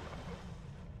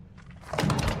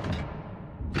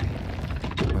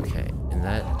 Okay, and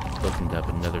that opened up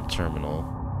another terminal.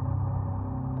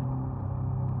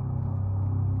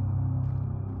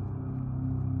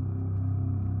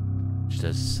 Which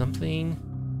does something.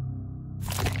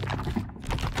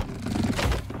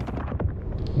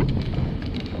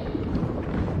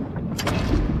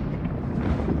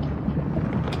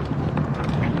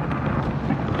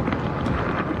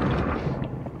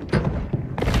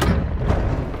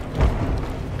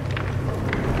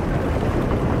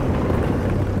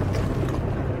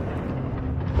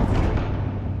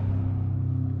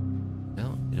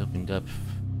 Up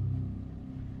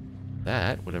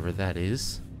that, whatever that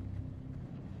is.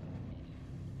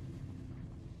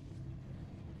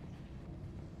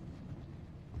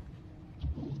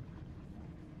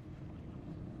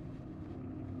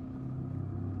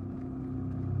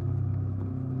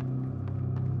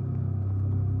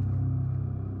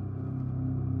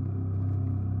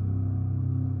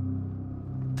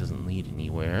 Doesn't lead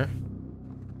anywhere.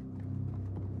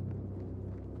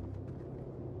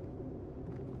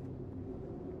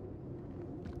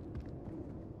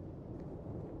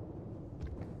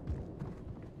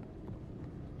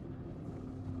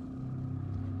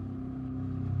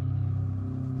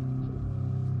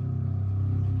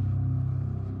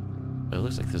 It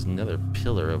looks like there's another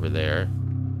pillar over there.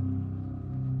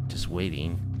 Just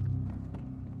waiting.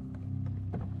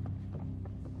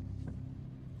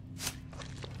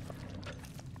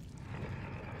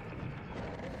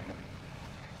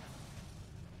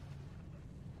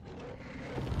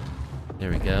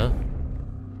 There we go.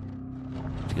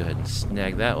 Let's go ahead and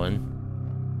snag that one.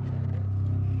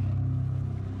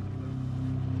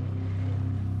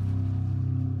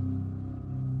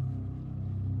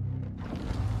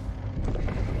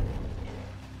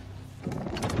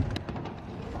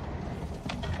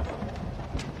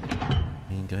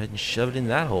 Go ahead and shove it in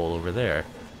that hole over there.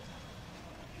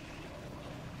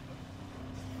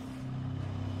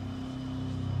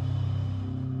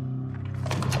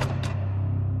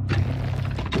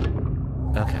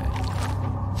 Okay.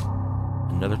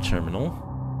 Another terminal.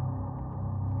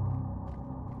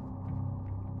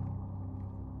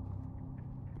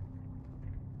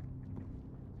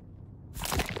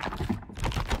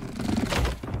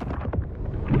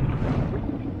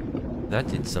 That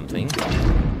did something.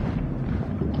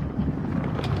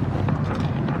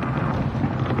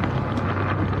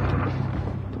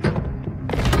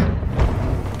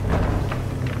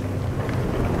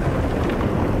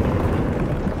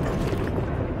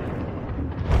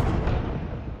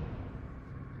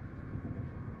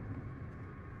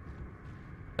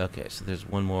 Okay, so there's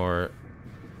one more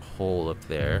hole up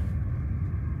there.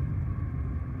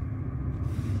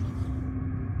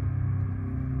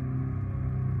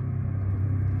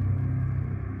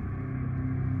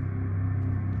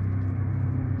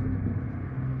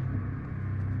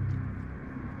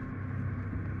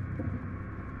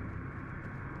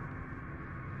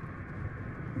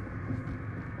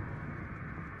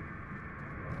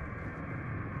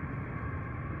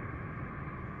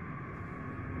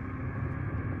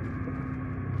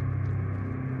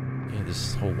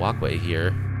 This whole walkway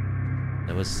here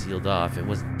that was sealed off. It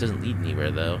doesn't lead anywhere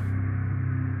though.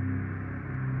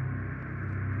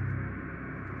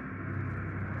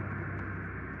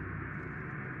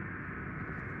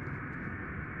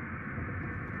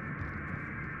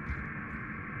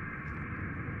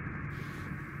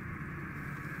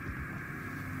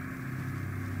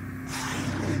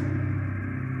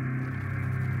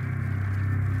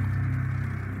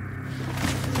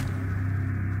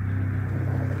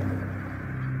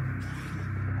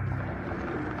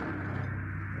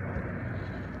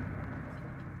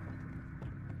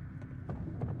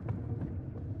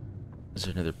 Is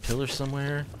there another pillar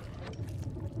somewhere?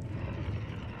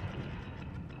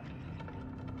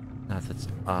 Not that's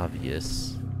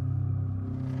obvious.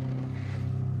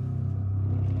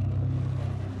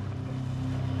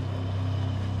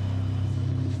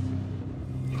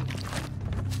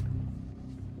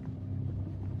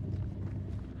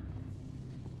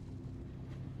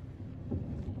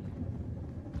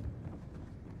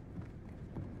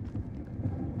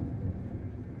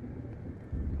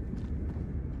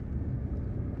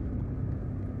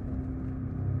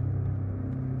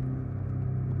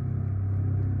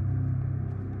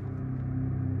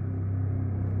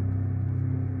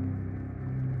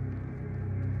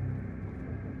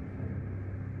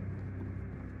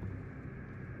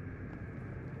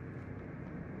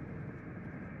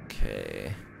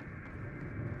 Okay.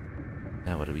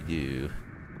 Now what do we do?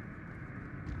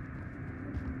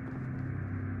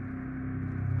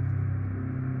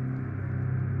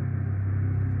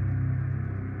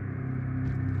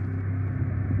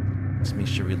 Let's make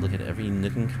sure we look at every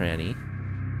nook and cranny.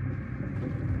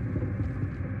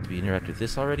 Did we interact with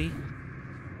this already?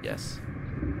 Yes.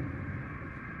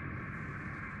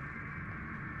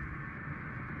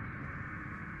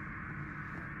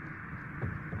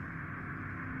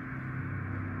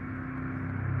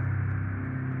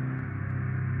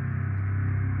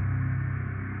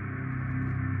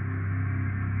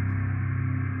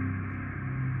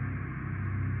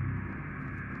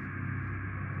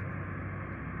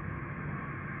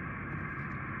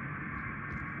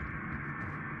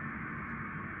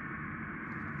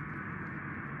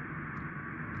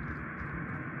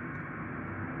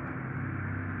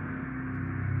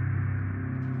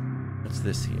 What's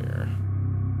this here?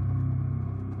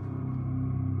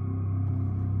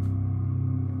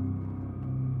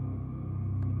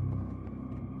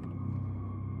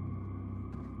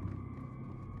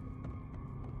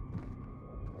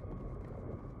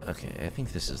 Okay, I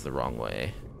think this is the wrong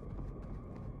way.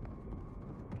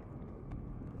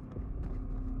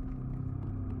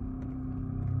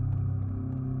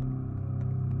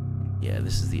 Yeah,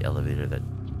 this is the elevator that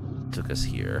took us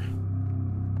here.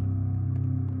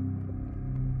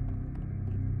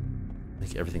 I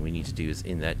think everything we need to do is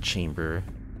in that chamber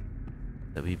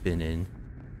that we've been in.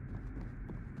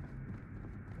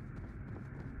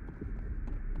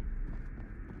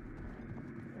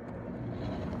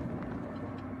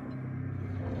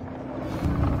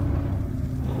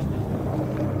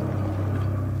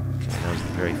 Okay, that was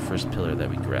the very first pillar that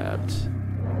we grabbed.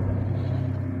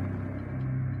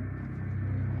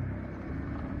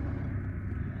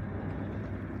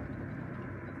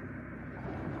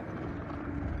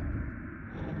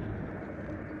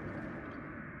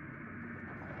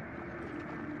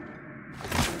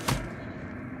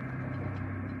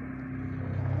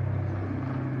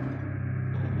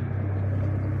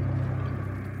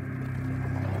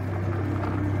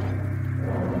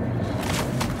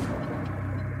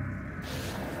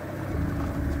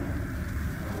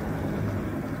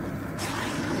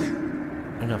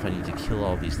 I don't know if I need to kill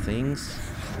all these things.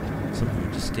 Some of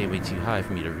them just stay way too high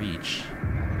for me to reach.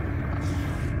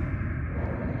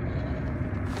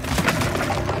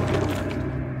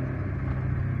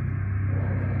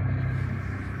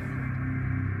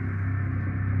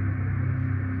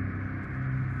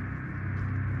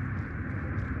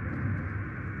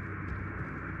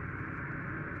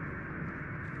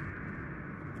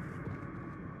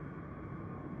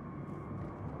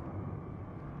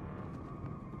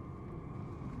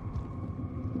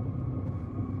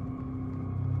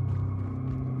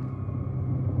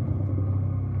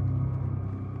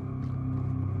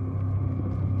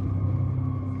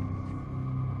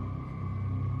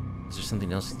 Is there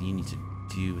something else that you need to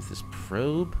do with this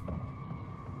probe?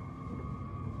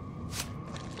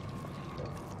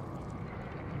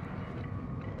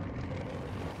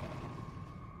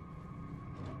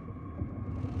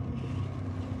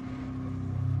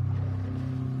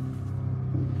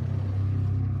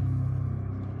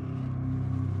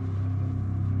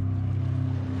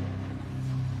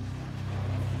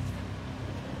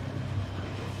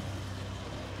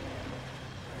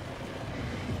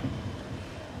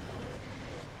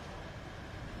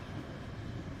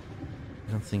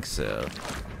 I don't think so.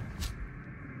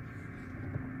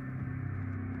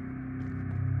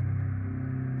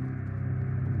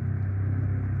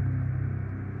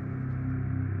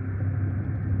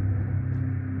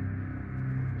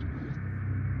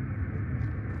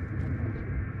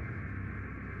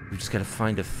 We just gotta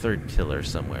find a third pillar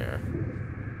somewhere.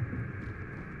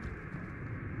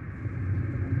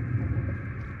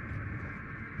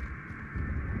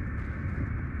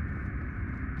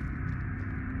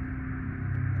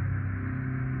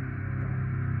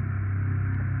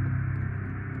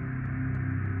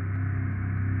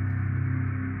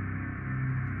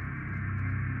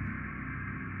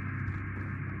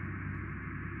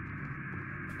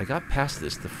 I got past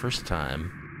this the first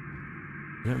time.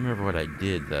 I don't remember what I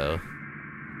did, though.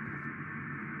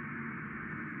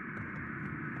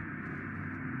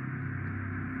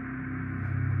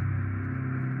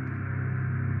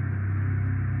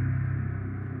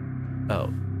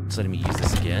 Oh, it's letting me use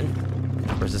this again?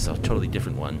 Or is this a totally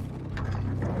different one?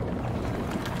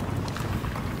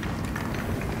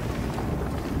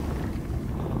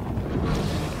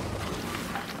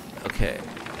 Okay.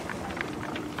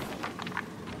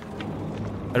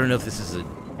 I don't know if this is a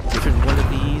different one of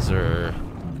these or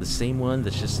the same one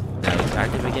that's just now it's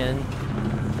active again.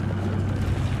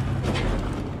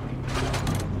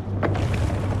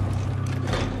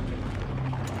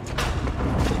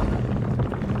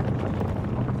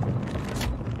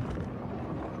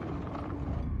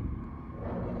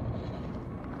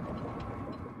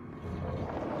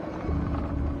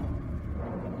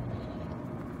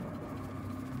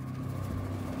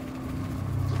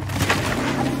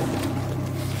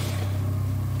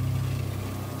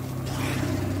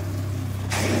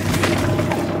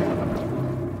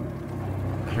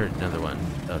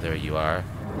 you are.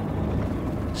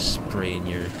 Spraying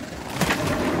your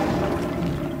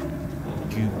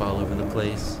goop all over the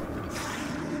place.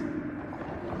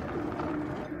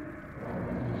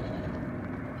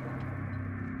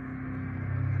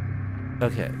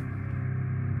 Okay.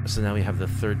 So now we have the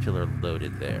third pillar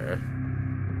loaded there.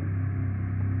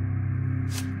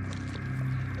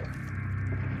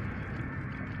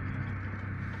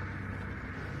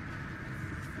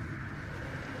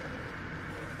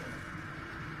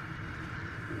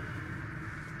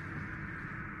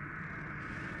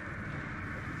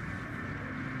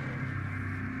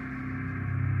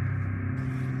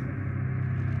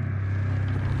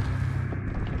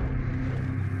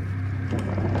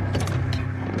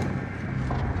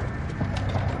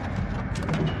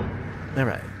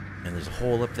 Alright, and there's a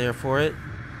hole up there for it.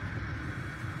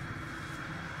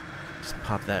 Just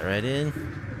pop that right in.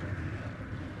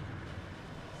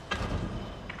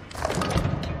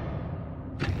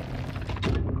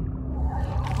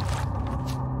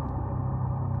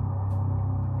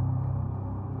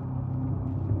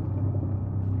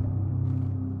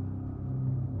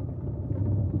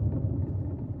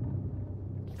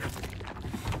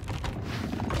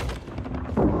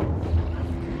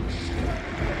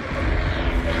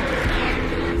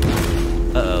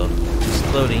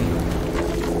 Exploding.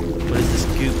 What is this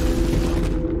goop?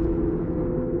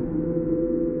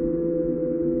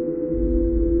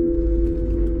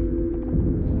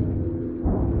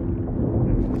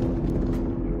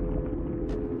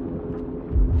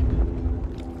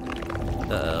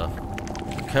 Uh-oh.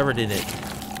 I'm covered in it.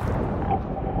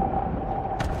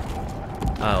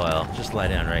 Oh well, just lie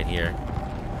down right here.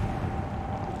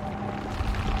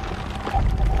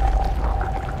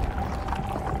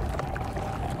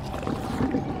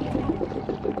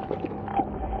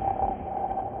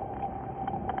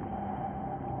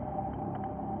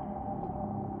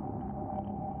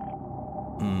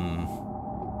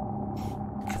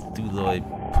 Cthulhuid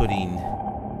pudding.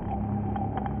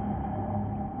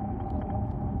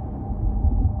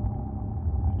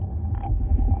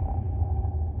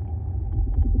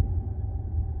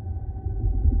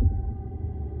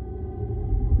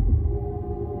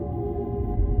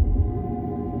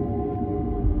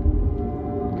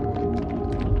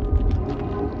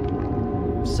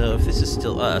 So if this is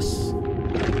still us,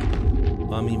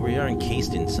 well, I mean, we are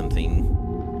encased in something.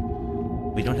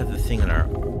 We don't have the thing on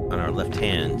our left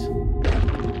hand,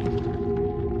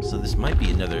 so this might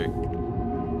be another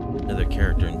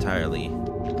character entirely.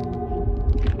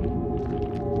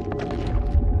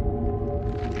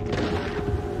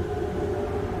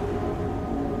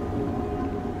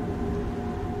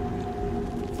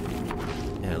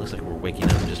 Yeah, it looks like we're waking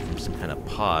up just from some kind of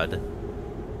pod.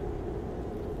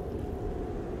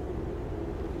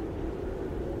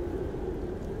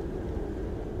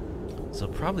 So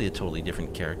probably a totally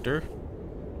different character.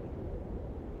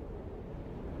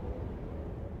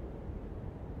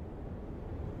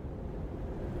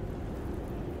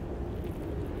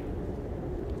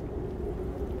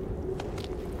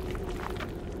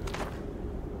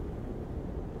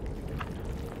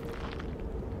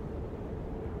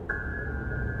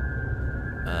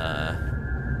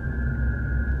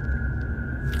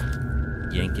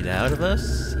 Yank it out of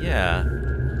us? Yeah.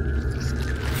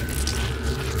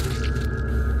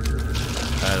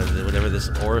 Out of whatever this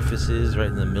orifice is, right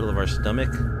in the middle of our stomach.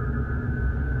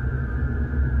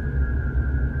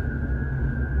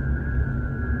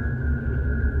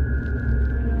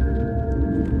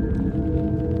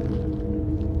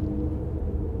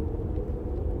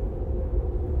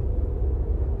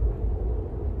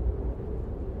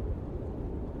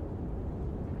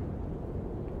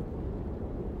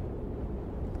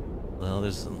 Well,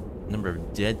 there's a number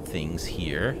of dead things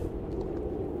here.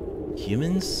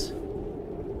 Humans?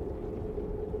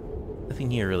 Nothing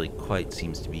here really quite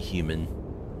seems to be human.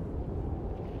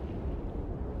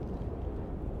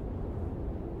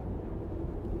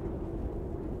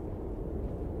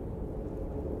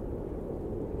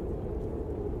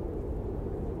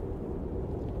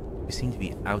 We seem to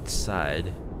be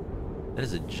outside. That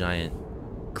is a giant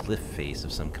cliff face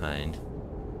of some kind.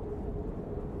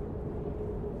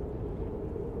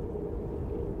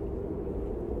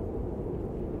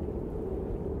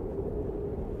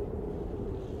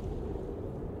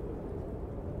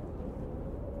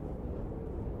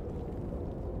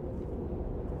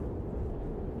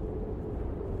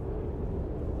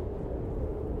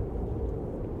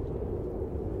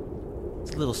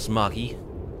 It's a little smoggy.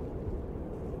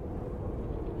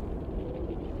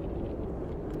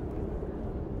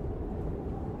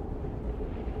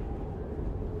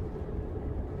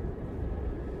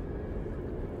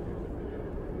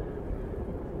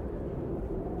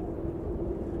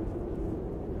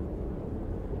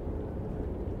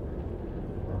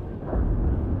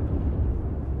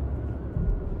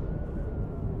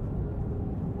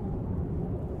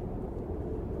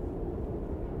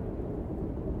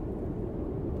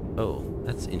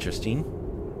 That's interesting.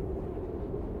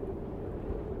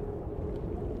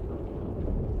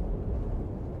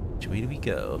 Which way do we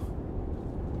go?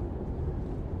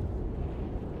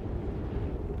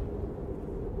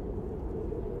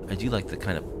 I do like the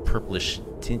kind of purplish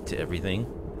tint to everything.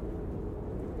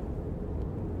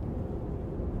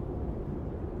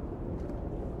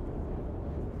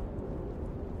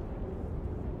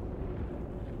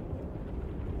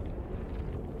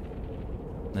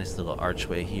 Nice little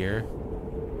archway here.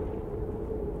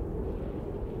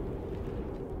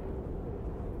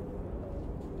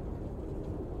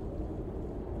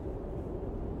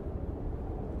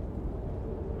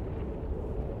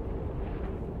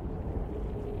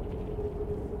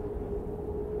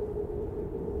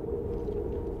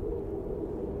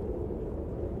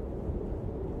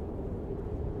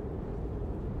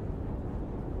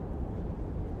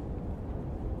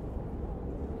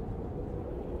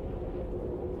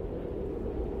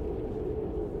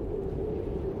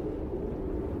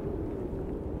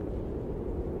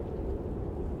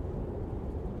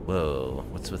 Whoa,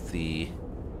 what's with the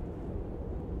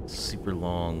super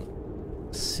long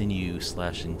sinew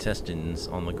 / intestines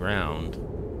on the ground?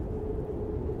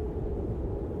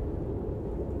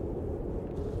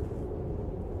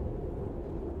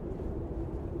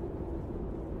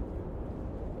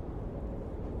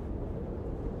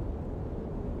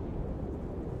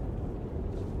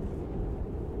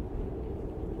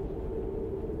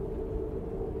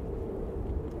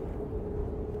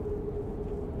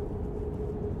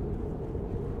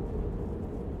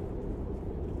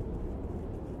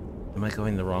 Am I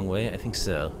going the wrong way? I think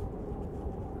so.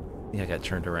 I think I got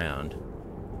turned around.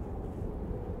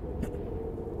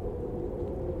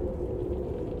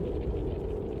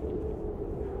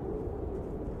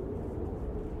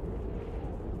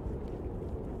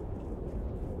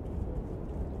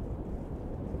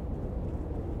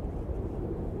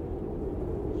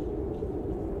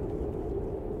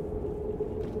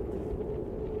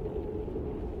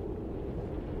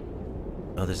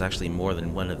 Oh, there's actually more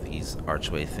than one of these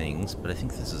archway things, but I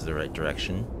think this is the right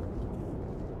direction.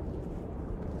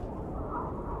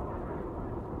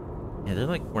 Yeah, they're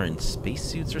like wearing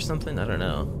spacesuits or something? I don't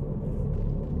know.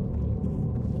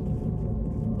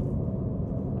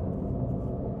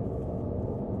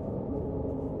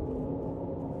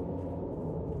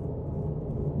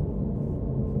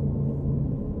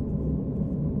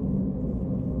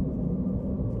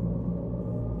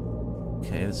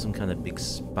 Okay, there's some kind of big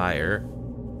spire.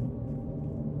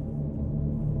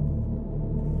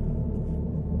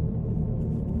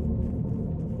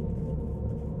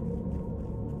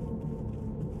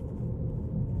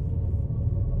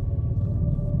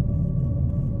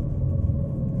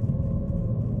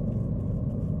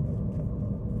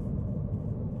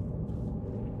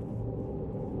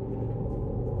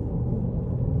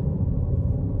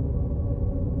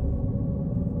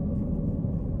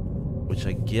 Which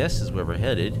I guess is where we're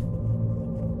headed.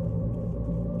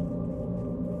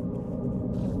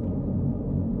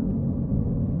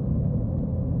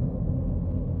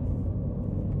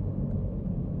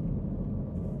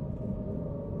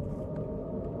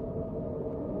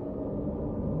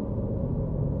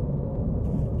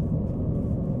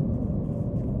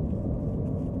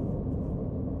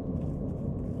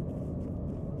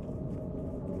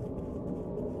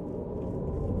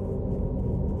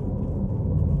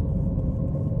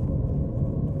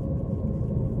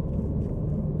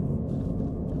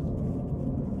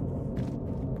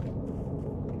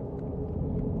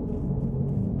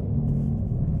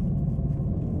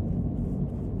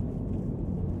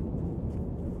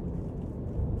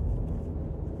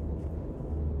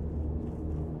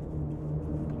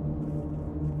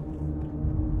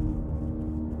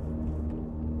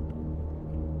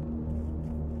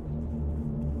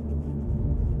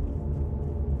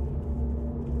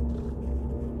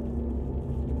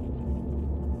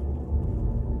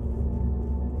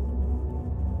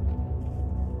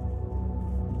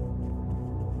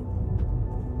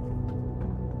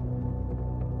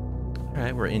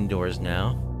 Alright, we're indoors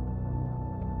now.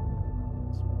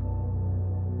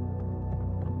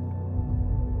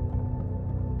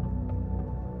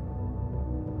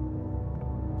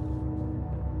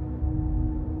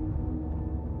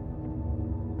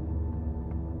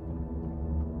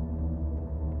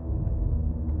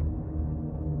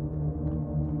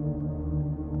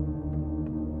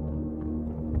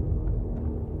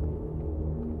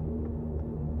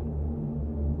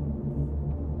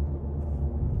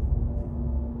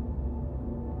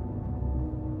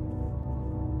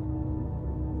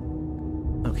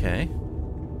 Okay.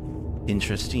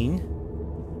 Interesting.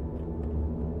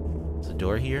 Is a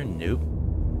door here? Nope.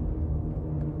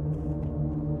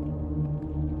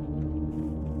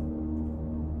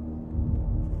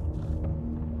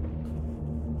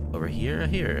 Over here,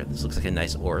 here. This looks like a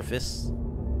nice orifice.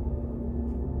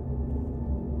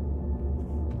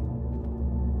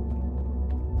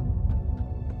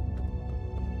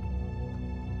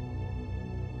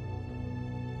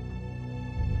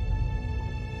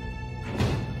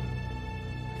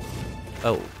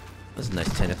 Oh, that's a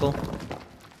nice tentacle.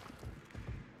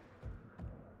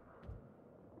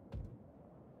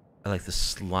 I like the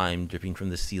slime dripping from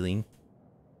the ceiling.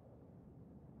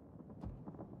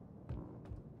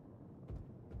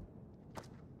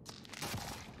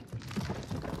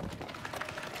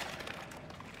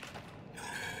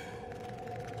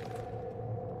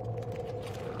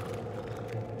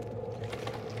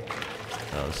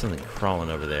 Oh, there's something crawling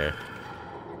over there.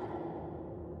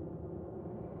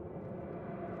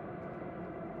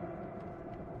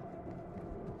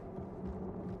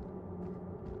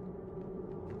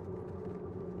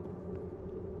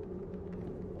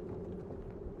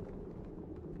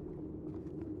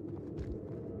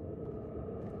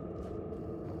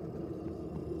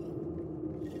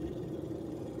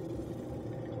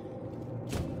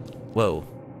 Whoa.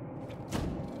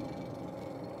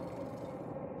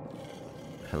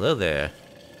 Hello there.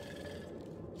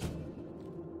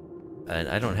 And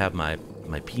I don't have my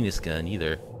penis gun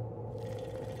either.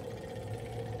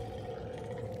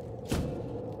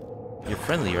 You're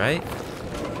friendly, right?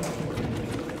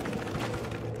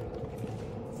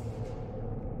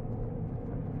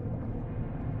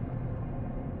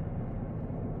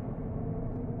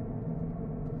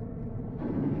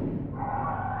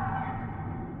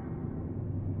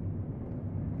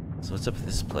 So what's up with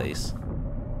this place?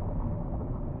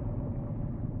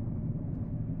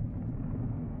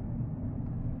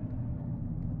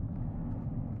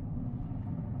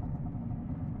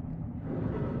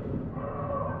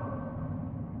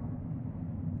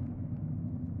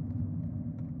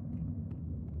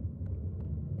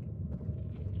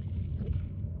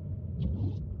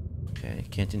 Okay,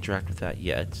 can't interact with that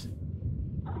yet.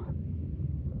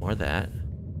 Or that.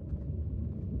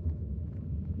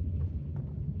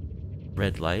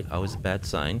 Red light, always a bad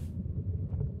sign.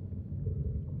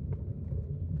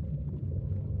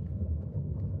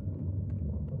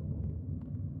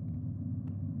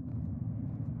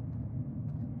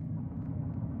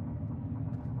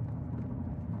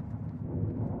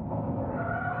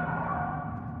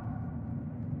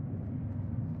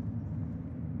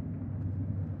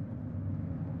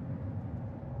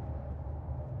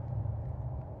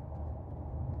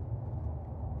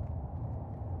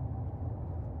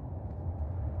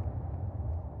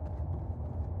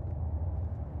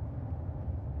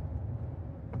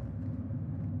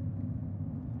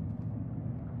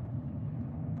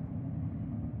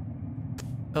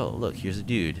 Oh, look, here's a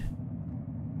dude.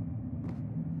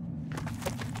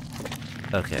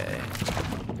 Okay.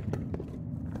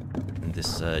 And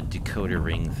this decoder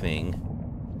ring thing.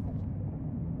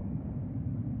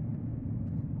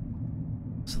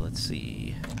 So let's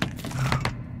see.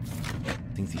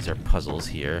 I think these are puzzles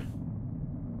here.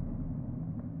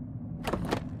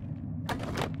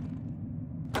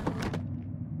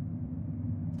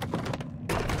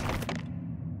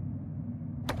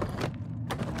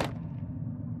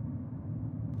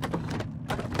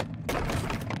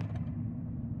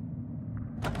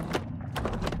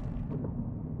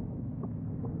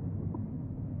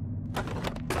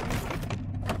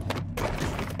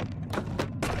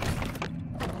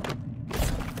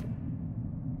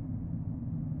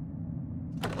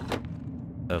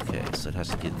 Okay, so it has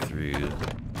to get through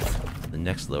the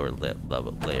next lower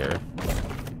level layer.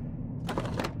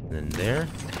 And then there.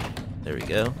 There we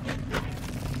go.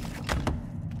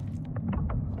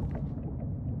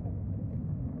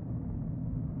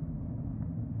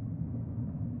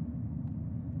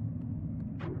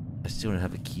 I still don't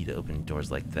have a key to open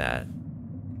doors like that.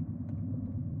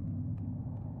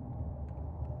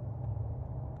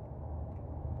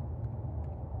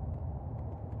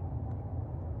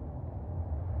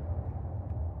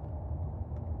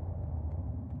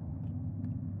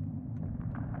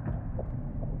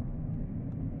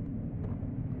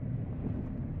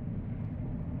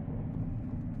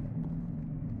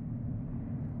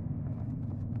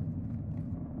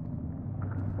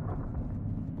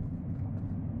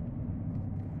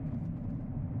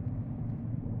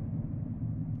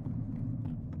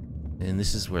 And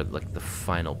this is where, like, the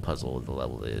final puzzle of the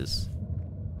level is.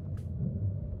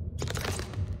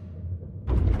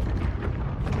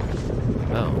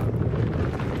 Oh.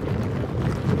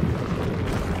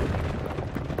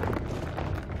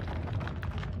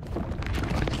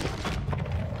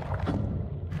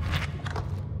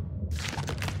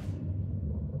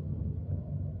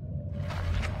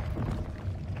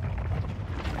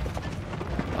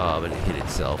 Oh, but it hit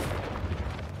itself.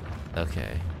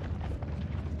 Okay.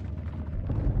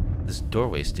 This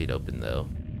doorway stayed open, though.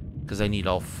 Because I need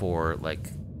all four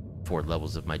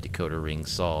levels of my decoder ring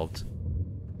solved.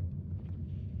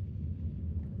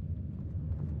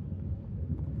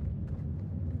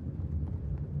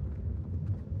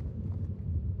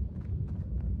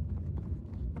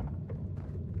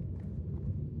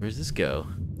 Where does this go?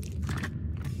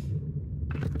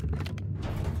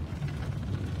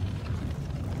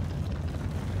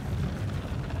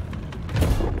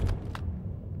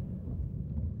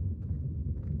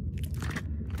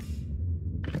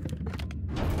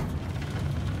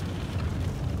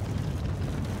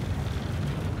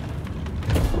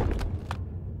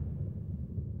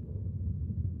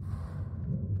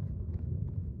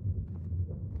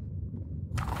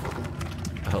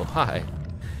 Oh, hi.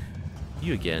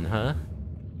 You again, huh?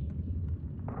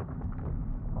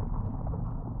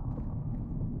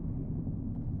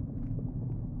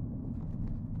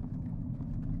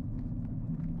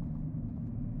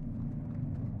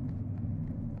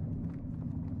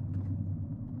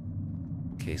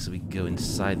 Okay, so we go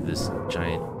inside this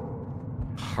giant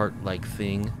heart-like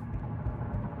thing.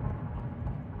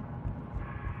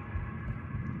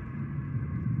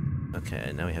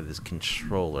 Okay, now we have this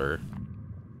controller.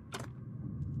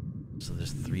 So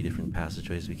there's 3 different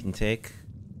passageways we can take.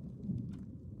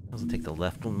 I'll take the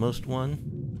leftmost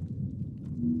one.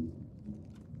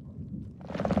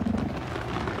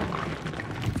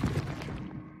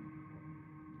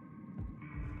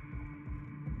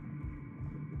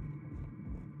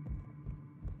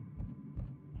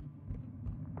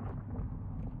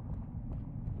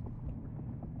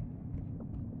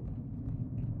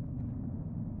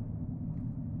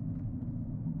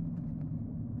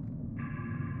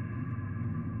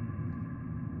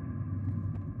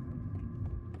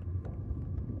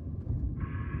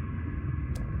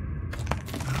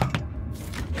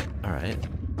 Alright,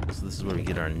 so this is where we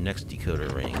get our next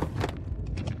decoder ring.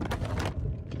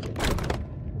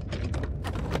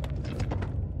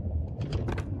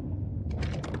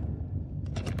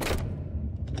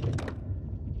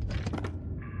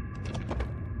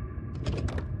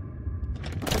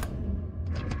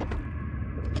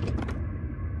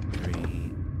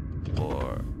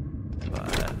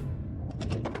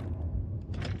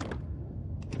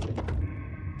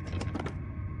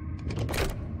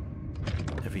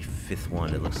 Fifth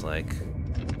one, it looks like.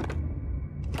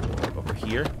 Over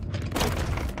here.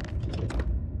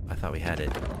 I thought we had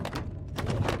it.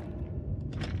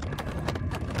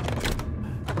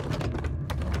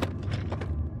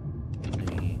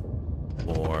 3,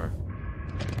 4,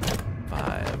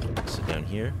 5. So down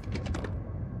here.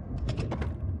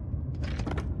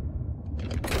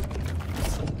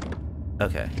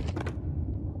 Okay.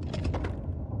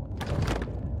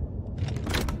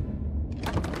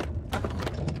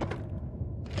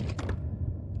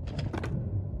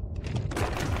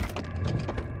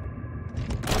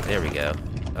 There we go.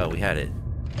 Oh, we had it.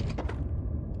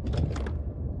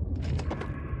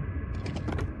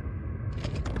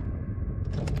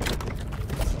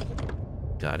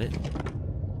 Got it.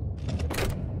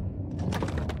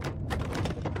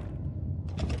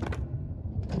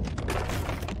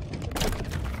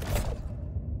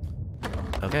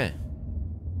 Okay.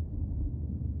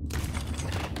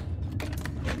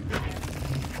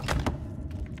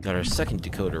 Got our second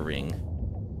decoder ring.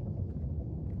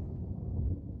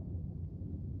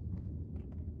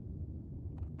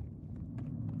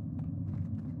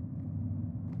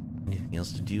 Anything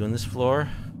else to do on this floor?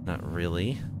 Not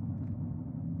really.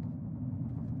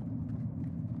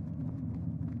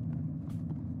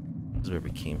 This is where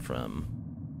we came from.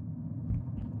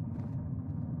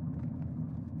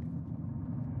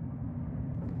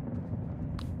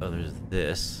 Oh, there's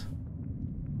this.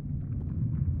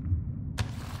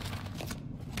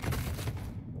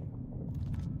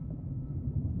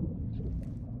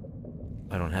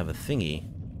 I don't have a thingy.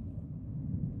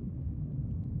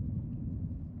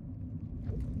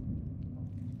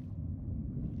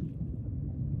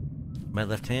 My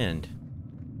left hand.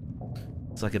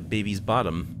 It's like a baby's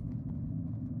bottom.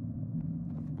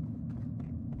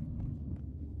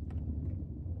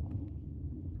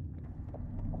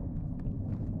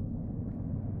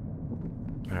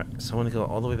 Alright, so I want to go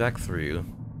all the way back through.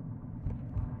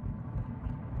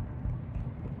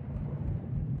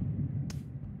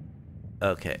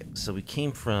 Okay, so we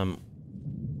came from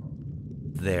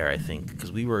there, I think,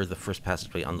 because we were the first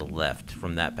passageway on the left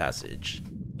from that passage.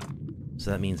 So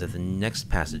that means that the next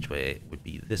passageway would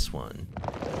be this one.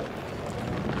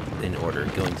 In order,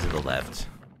 going to the left.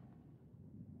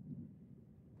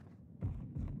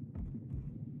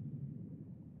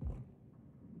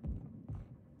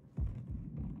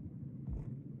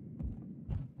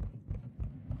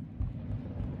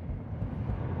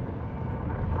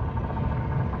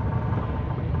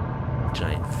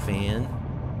 fan.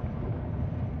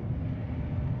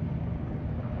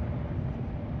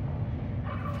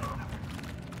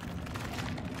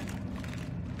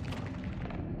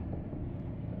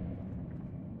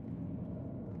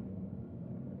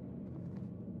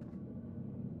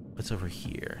 What's over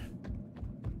here?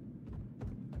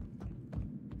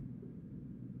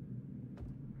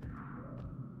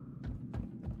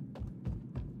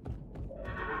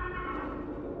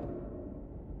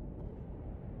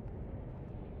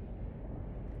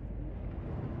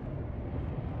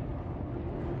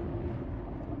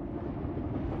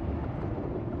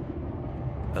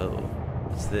 Oh,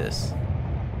 what's this?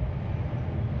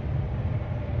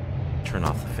 Turn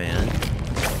off the fan.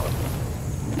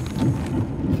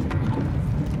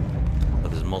 Oh,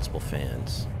 there's multiple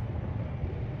fans.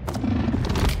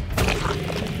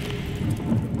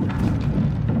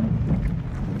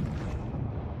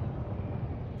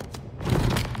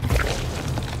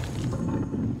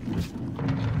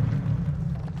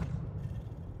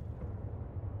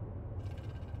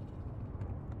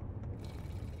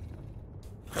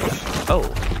 Oh,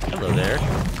 hello there.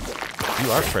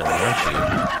 You are friendly, aren't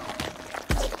you?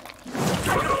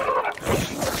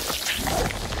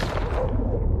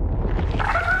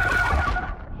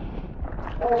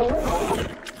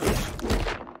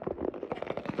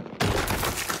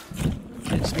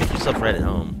 Just make yourself right at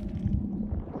home.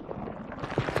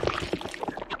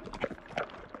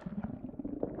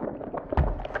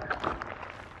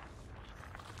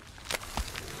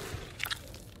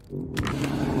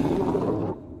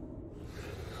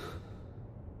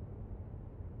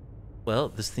 Well,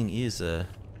 this thing is a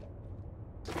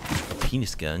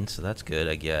penis gun, so that's good,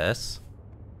 I guess.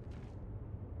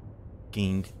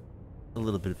 Gained a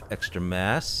little bit of extra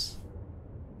mass,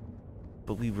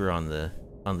 but we were on the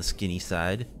skinny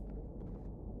side.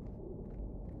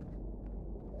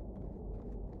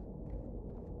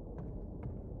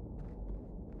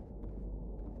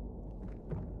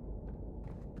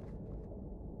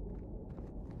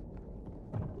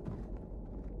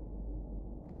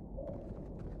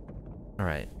 All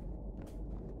right.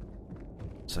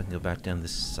 So I can go back down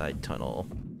this side tunnel.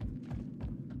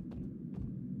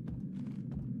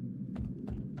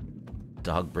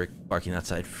 Dog barking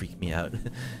outside freaked me out.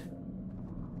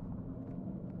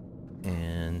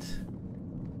 And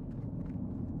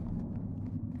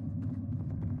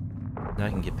now I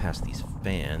can get past these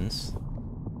fans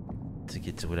to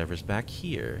get to whatever's back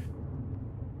here.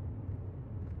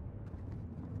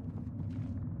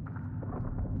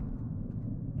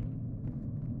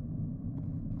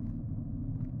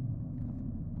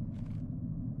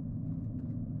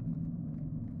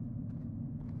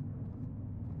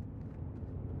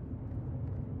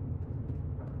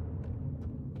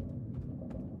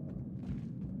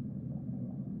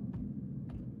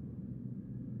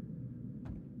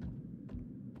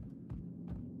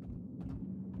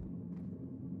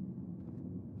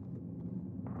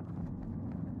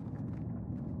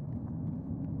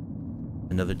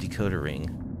 Another decoder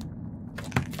ring.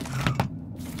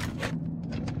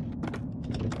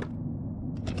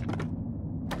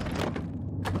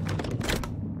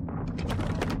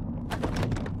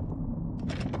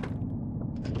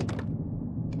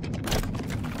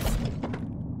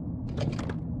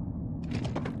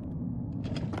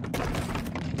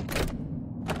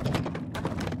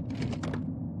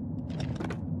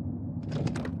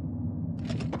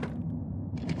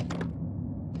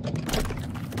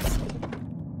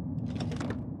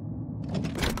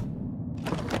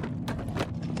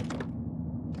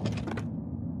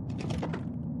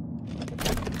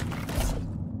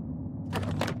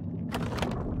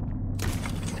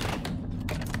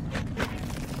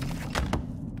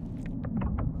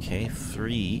 Okay,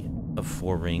 3 of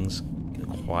 4 rings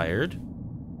acquired.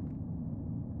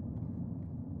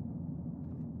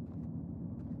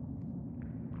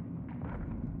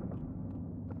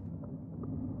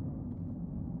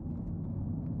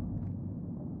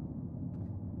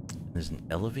 There's an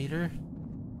elevator.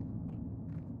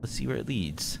 Let's see where it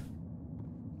leads.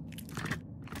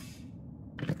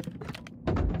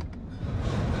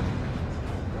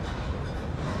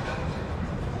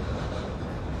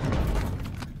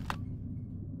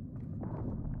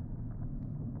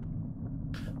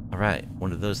 Alright,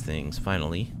 one of those things,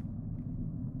 finally.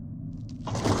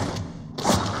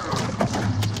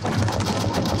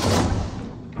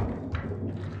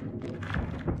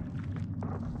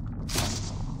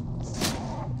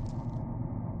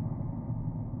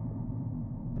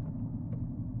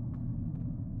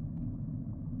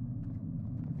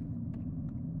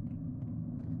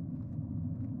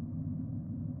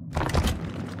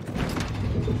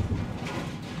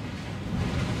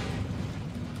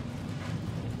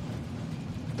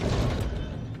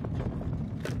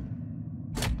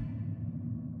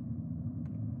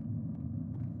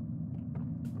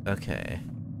 Okay.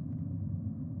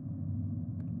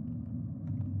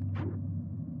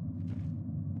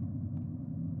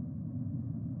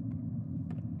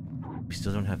 We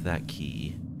still don't have that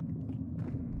key.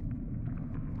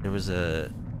 There was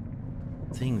a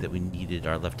thing that we needed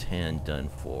our left hand done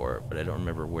for, but I don't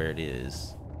remember where it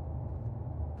is.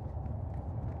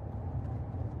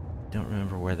 Don't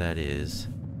remember where that is.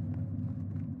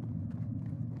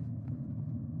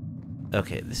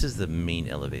 Okay, this is the main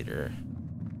elevator.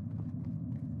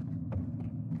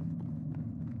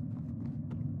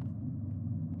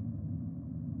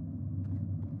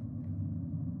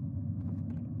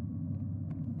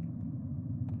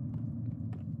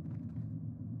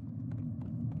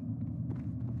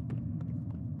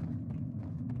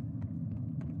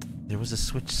 There was a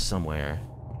switch somewhere.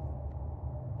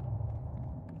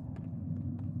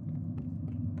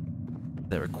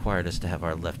 That required us to have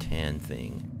our left hand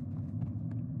thing.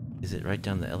 Is it right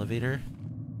down the elevator?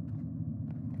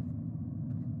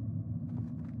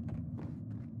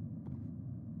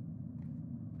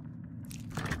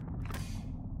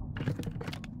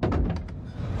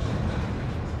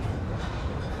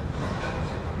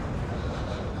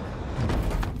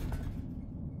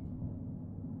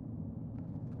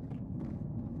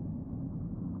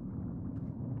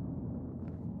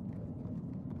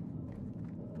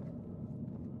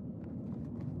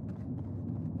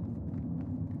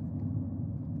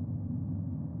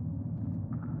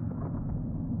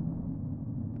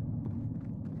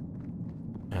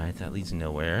 Alright, that leads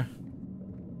nowhere.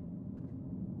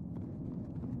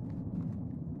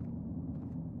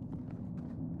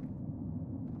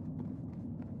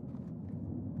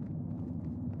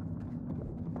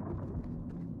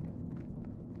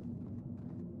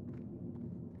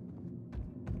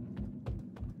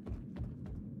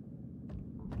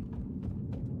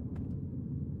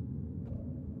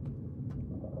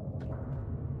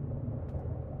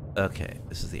 Okay,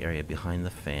 this is the area behind the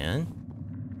fan.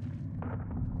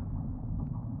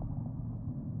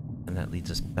 And that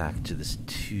leads us back to this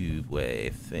tube-way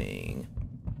thing.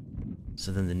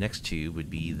 So then the next tube would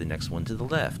be the next one to the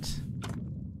left.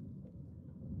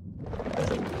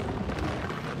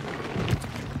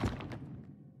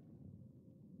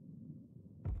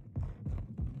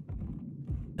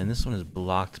 And this one is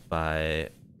blocked by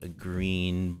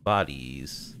green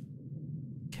bodies.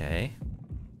 Okay.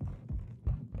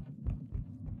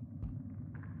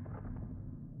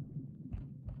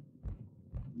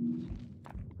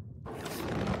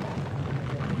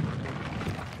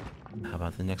 How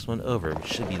about the next one over,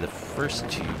 which should be the first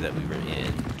tube that we were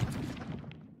in.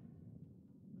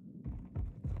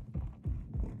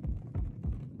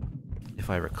 If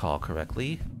I recall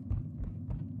correctly.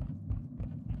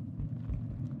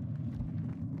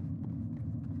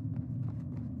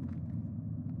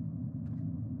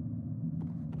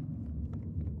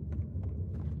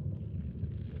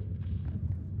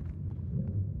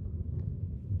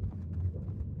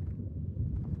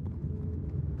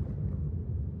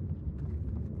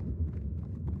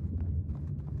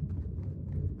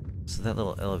 So that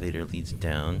little elevator leads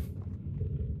down.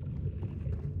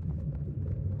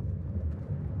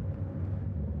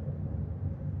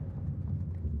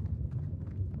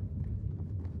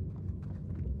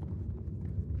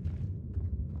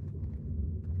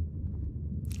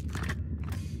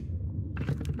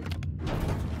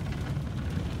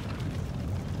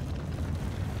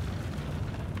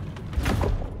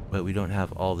 But we don't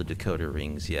have all the decoder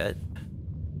rings yet.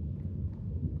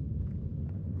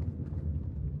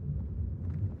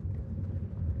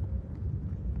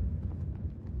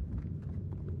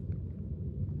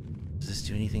 Does this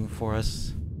do anything for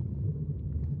us?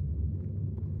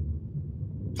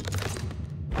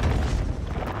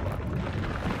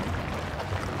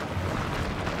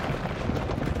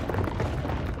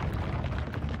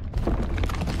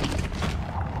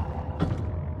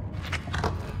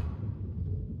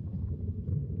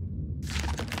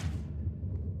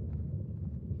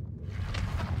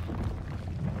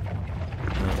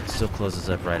 No, it still closes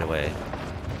up right away.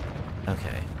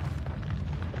 Okay.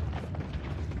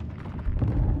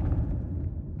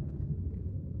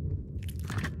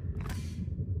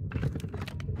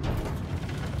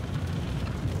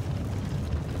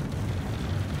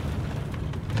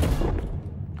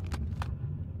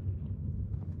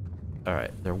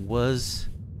 Alright, there was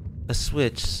a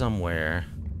switch somewhere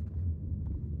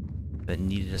that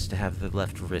needed us to have the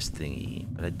left wrist thingy,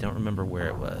 but I don't remember where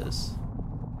it was.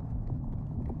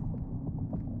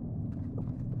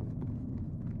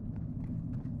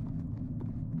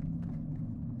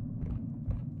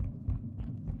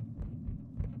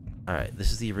 Alright,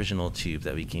 this is the original tube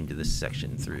that we came to this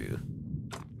section through.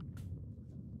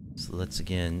 So So let's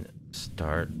again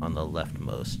start on the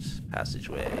leftmost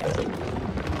passageway.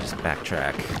 Just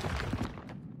backtrack.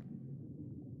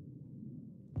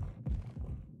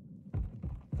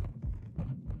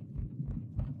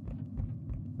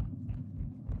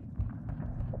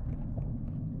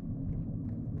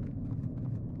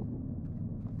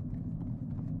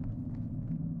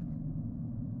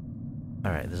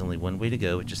 Alright, there's only one way to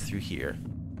go, which is through here.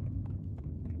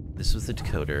 This was the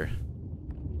decoder.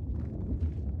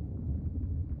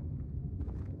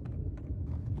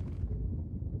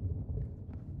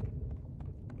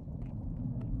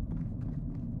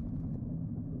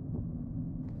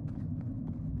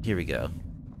 Here we go.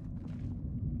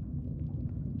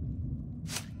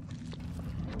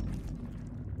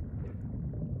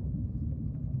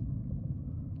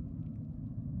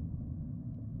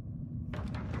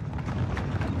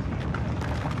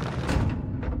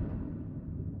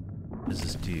 What does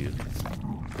this do?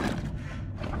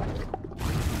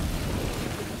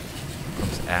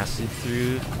 Pumps acid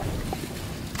through.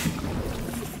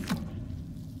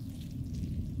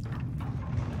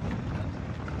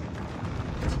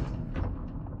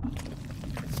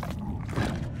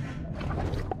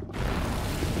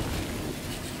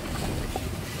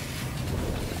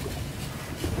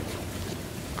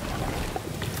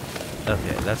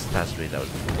 Okay, that's the passageway that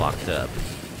was locked up.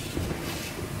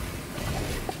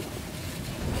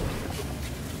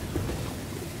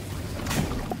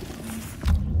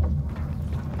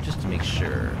 Just to make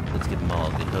sure, let's give them all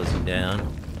a good hosing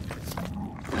down.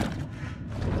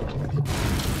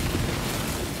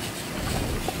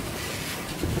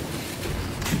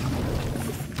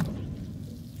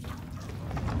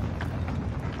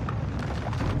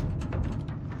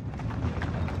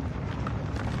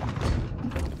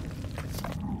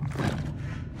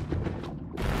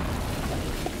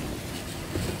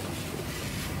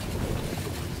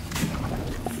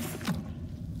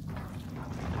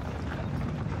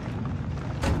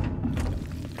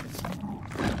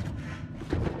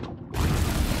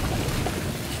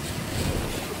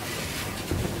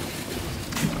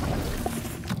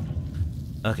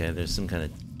 Okay, there's some kind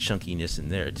of chunkiness in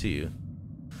there too.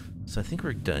 So I think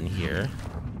we're done here.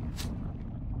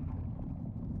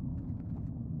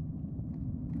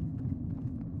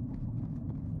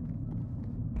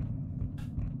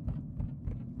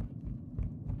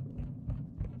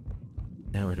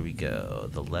 Now where do we go?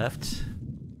 The left?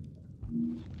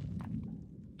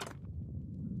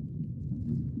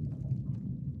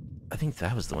 I think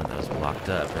that was the one that was locked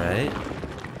up, right?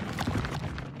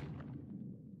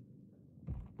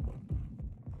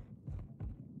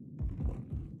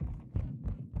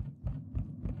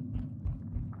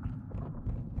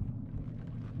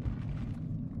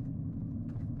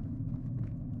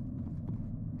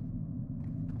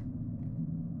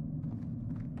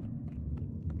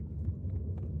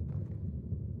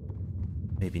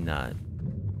 Maybe not.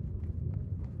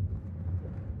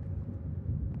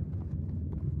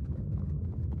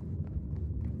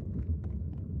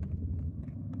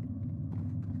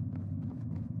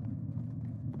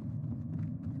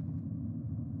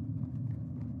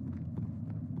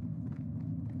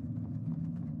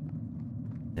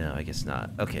 No, I guess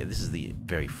not. Okay, this is the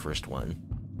very first one.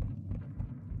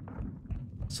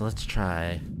 So let's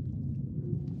try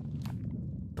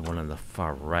the one on the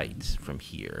far right from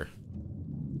here.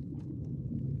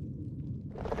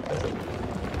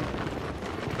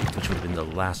 Which would have been the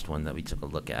last one that we took a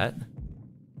look at.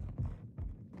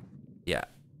 Yeah.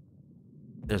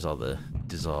 There's all the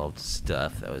dissolved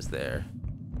stuff that was there.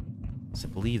 So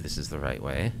I believe this is the right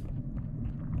way.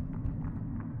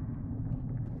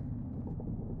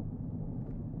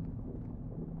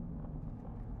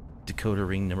 Decoder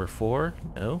ring number 4?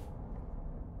 No?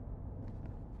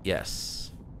 Yes.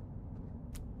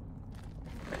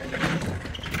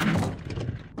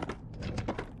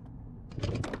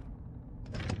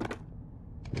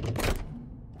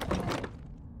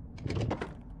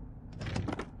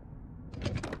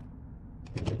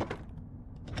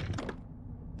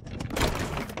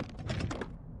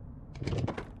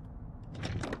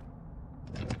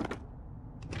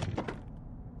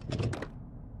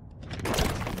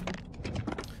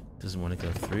 Doesn't want to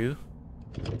go through.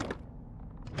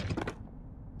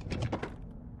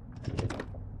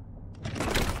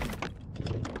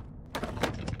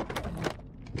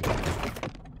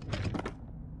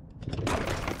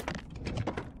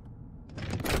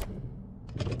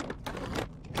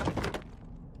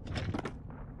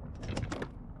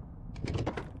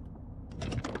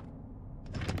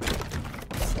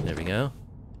 There we go.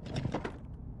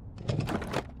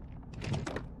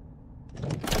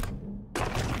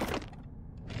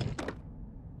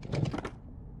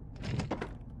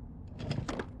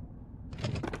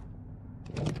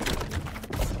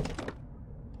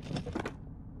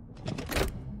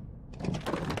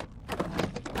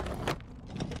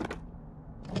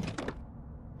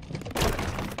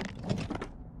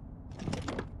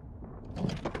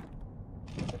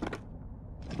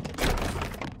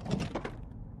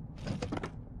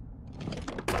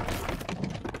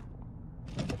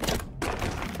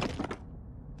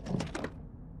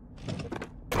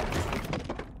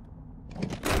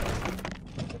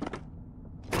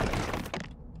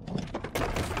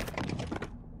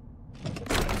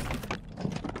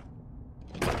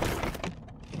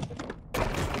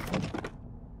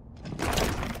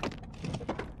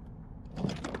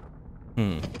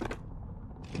 Hmm.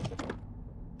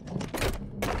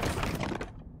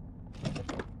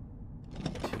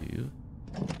 2,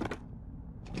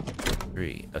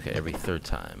 3. Okay, every third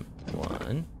time.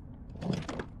 1,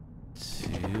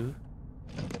 2,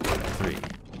 3.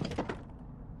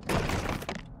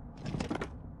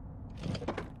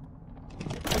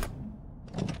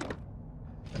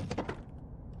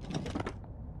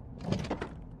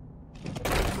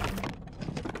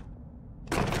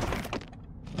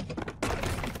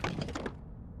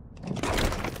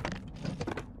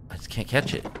 I just can't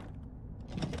catch it.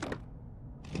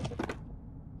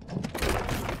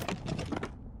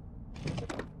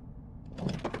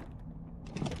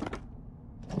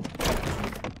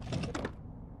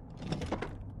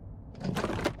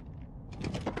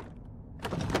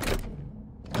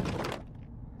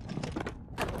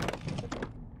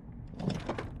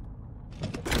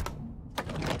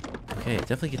 Okay, it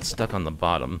definitely gets stuck on the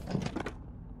bottom.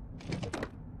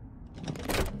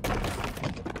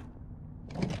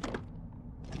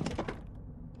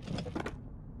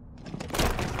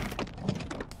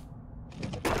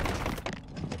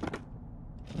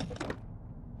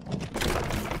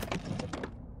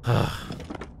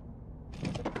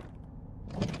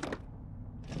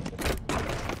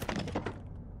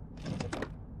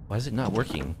 Why is it not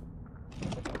working?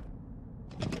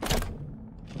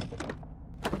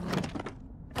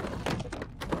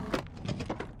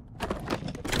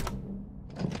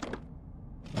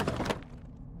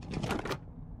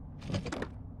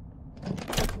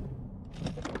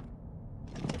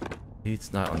 Maybe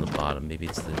it's not on the bottom. Maybe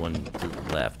it's the one to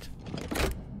the left.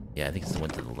 Yeah, I think it's the one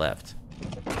to the left.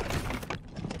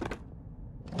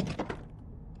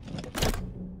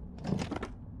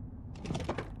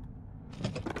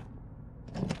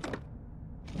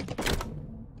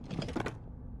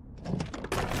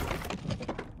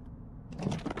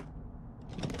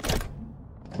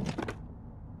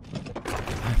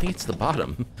 I think it's the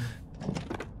bottom.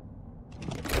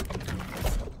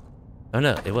 Oh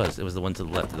no, it was the one to the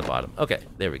left of the bottom. Okay,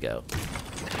 there we go.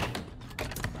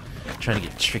 Trying to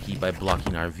get tricky by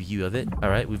blocking our view of it.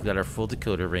 Alright, we've got our full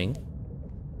decoder ring.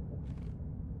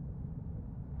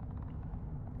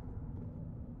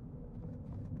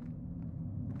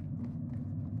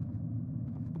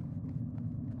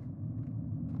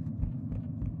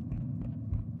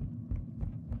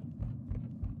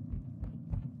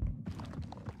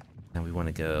 Now we want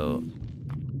to go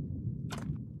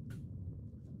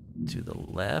to the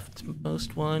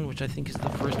leftmost one, which I think is the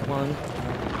first one.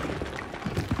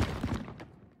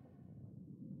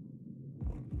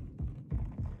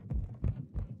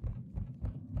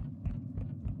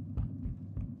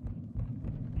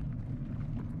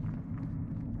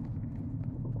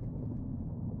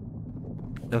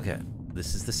 Okay,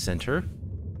 this is the center.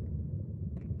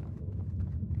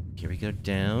 Here we go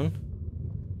down.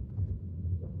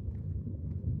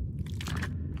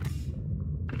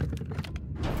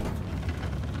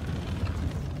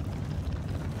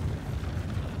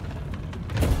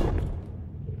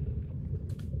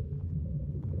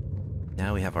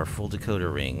 Now we have our full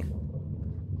decoder ring.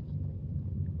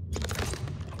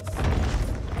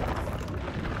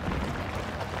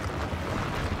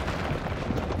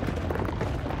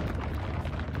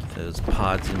 Get those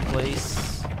pods in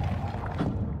place.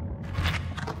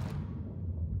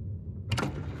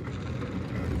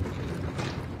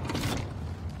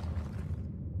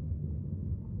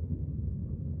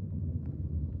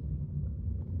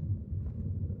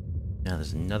 Now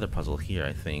there's another puzzle here,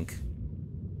 I think.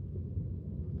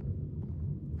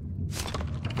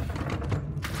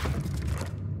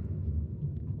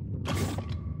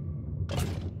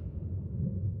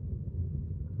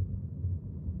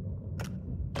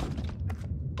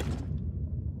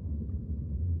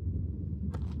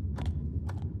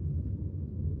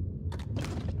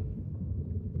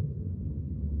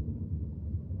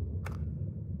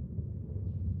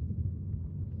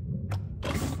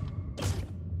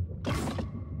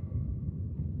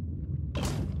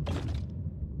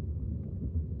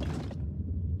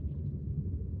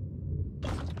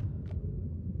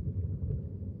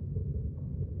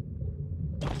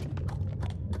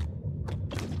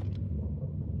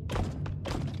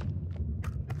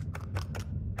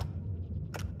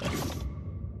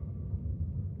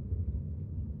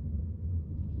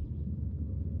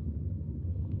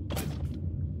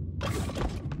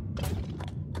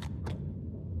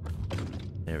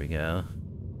 There we go.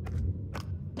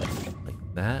 Like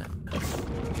that.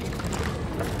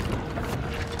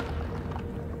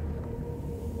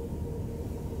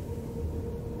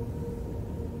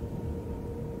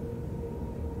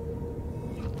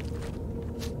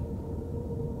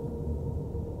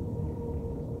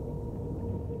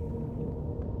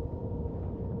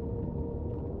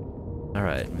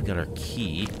 Alright, we've got our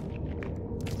key.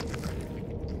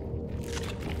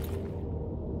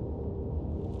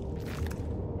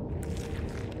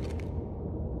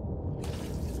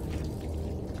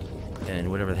 And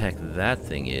whatever the heck that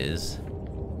thing is,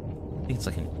 I think it's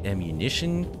like an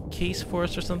ammunition case for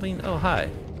us or something. Oh, hi.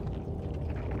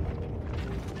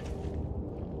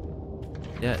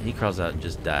 Yeah, he crawls out and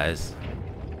just dies.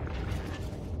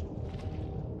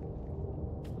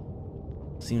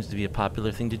 Seems to be a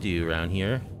popular thing to do around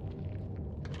here.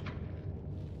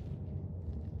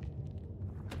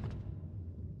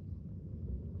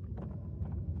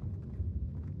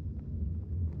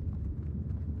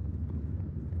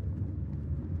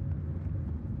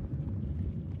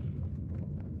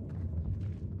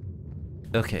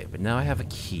 Okay, but now I have a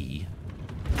key.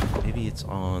 Maybe it's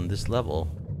on this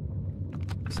level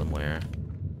somewhere.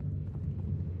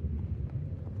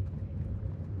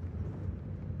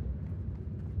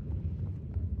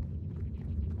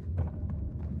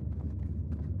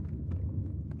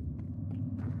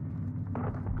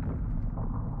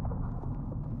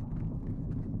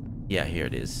 Yeah, here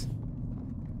it is.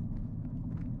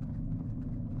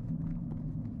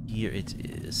 Here it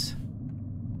is.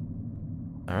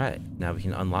 Alright, now we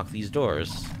can unlock these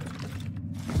doors.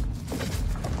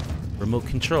 Remote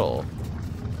control.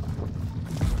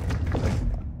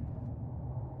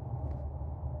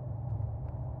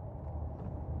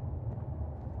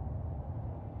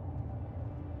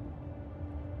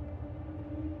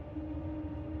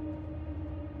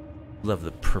 Love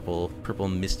the purple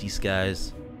misty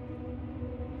skies.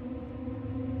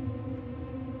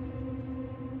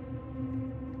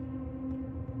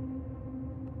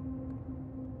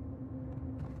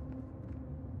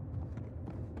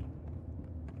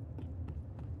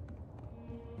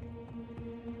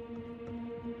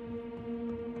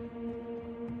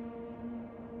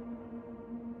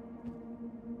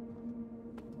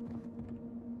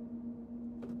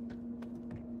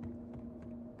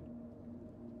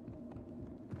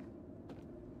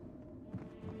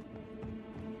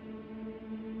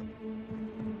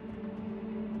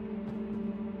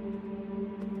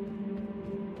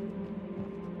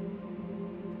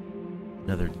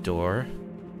 Another door.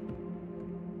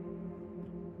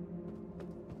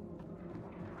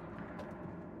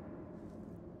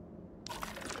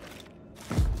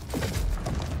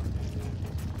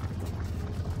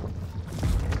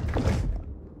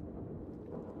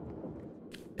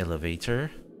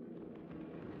 Elevator.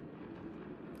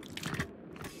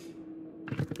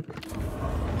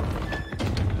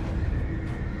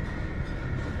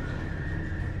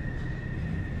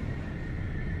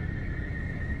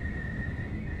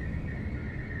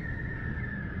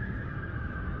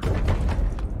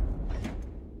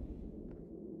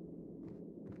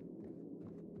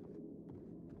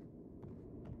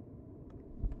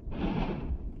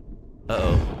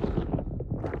 Uh-oh.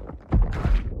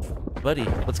 Buddy,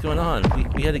 what's going on?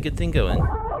 We had a good thing going.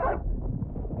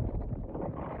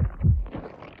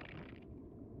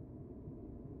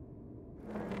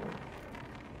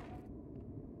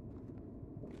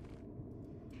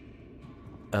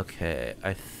 Okay,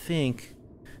 I think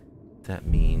that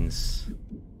means...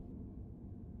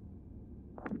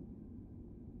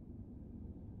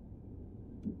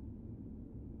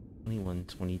 '21,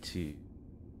 '22.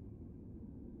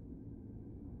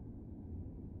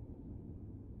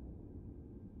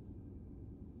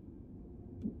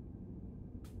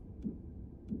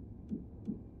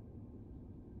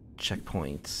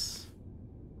 Checkpoints.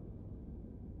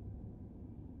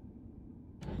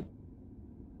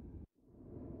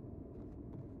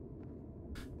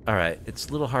 Alright, it's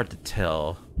a little hard to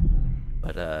tell,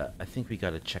 but I think we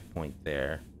got a checkpoint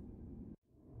there.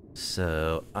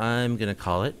 So I'm gonna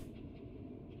call it,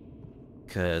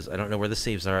 because I don't know where the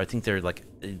saves are. I think they're like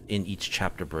in each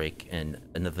chapter break, and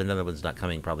another one's not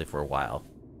coming probably for a while.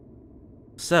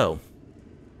 So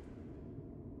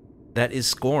that is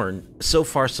Scorn. So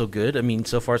far, so good. I mean,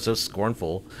 so far, so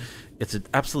scornful. It's an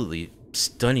absolutely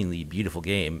stunningly beautiful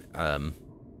game.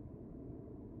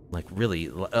 Like, really,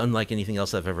 unlike anything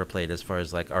else I've ever played as far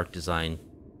as, like, art design.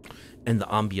 And the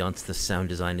ambiance, the sound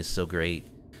design is so great.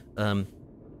 And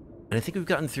I think we've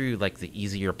gotten through, like, the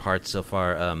easier parts so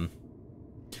far.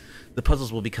 The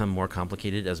puzzles will become more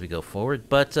complicated as we go forward.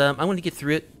 But I want to get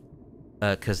through it,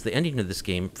 because the ending of this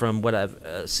game, from what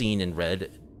I've seen and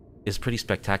read, is pretty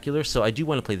spectacular, so I do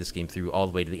want to play this game through all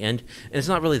the way to the end, and it's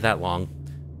not really that long,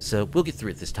 so we'll get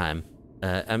through it this time.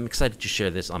 I'm excited to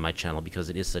share this on my channel because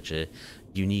it is such a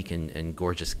unique and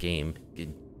gorgeous game,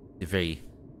 in a very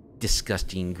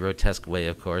disgusting, grotesque way,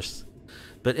 of course.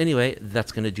 But anyway,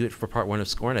 that's going to do it for part 1 of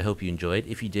Scorn. I hope you enjoyed.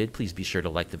 If you did, please be sure to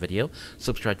like the video,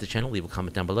 subscribe to the channel, leave a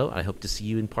comment down below. I hope to see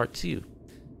you in part 2.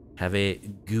 Have a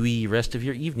gooey rest of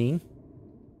your evening.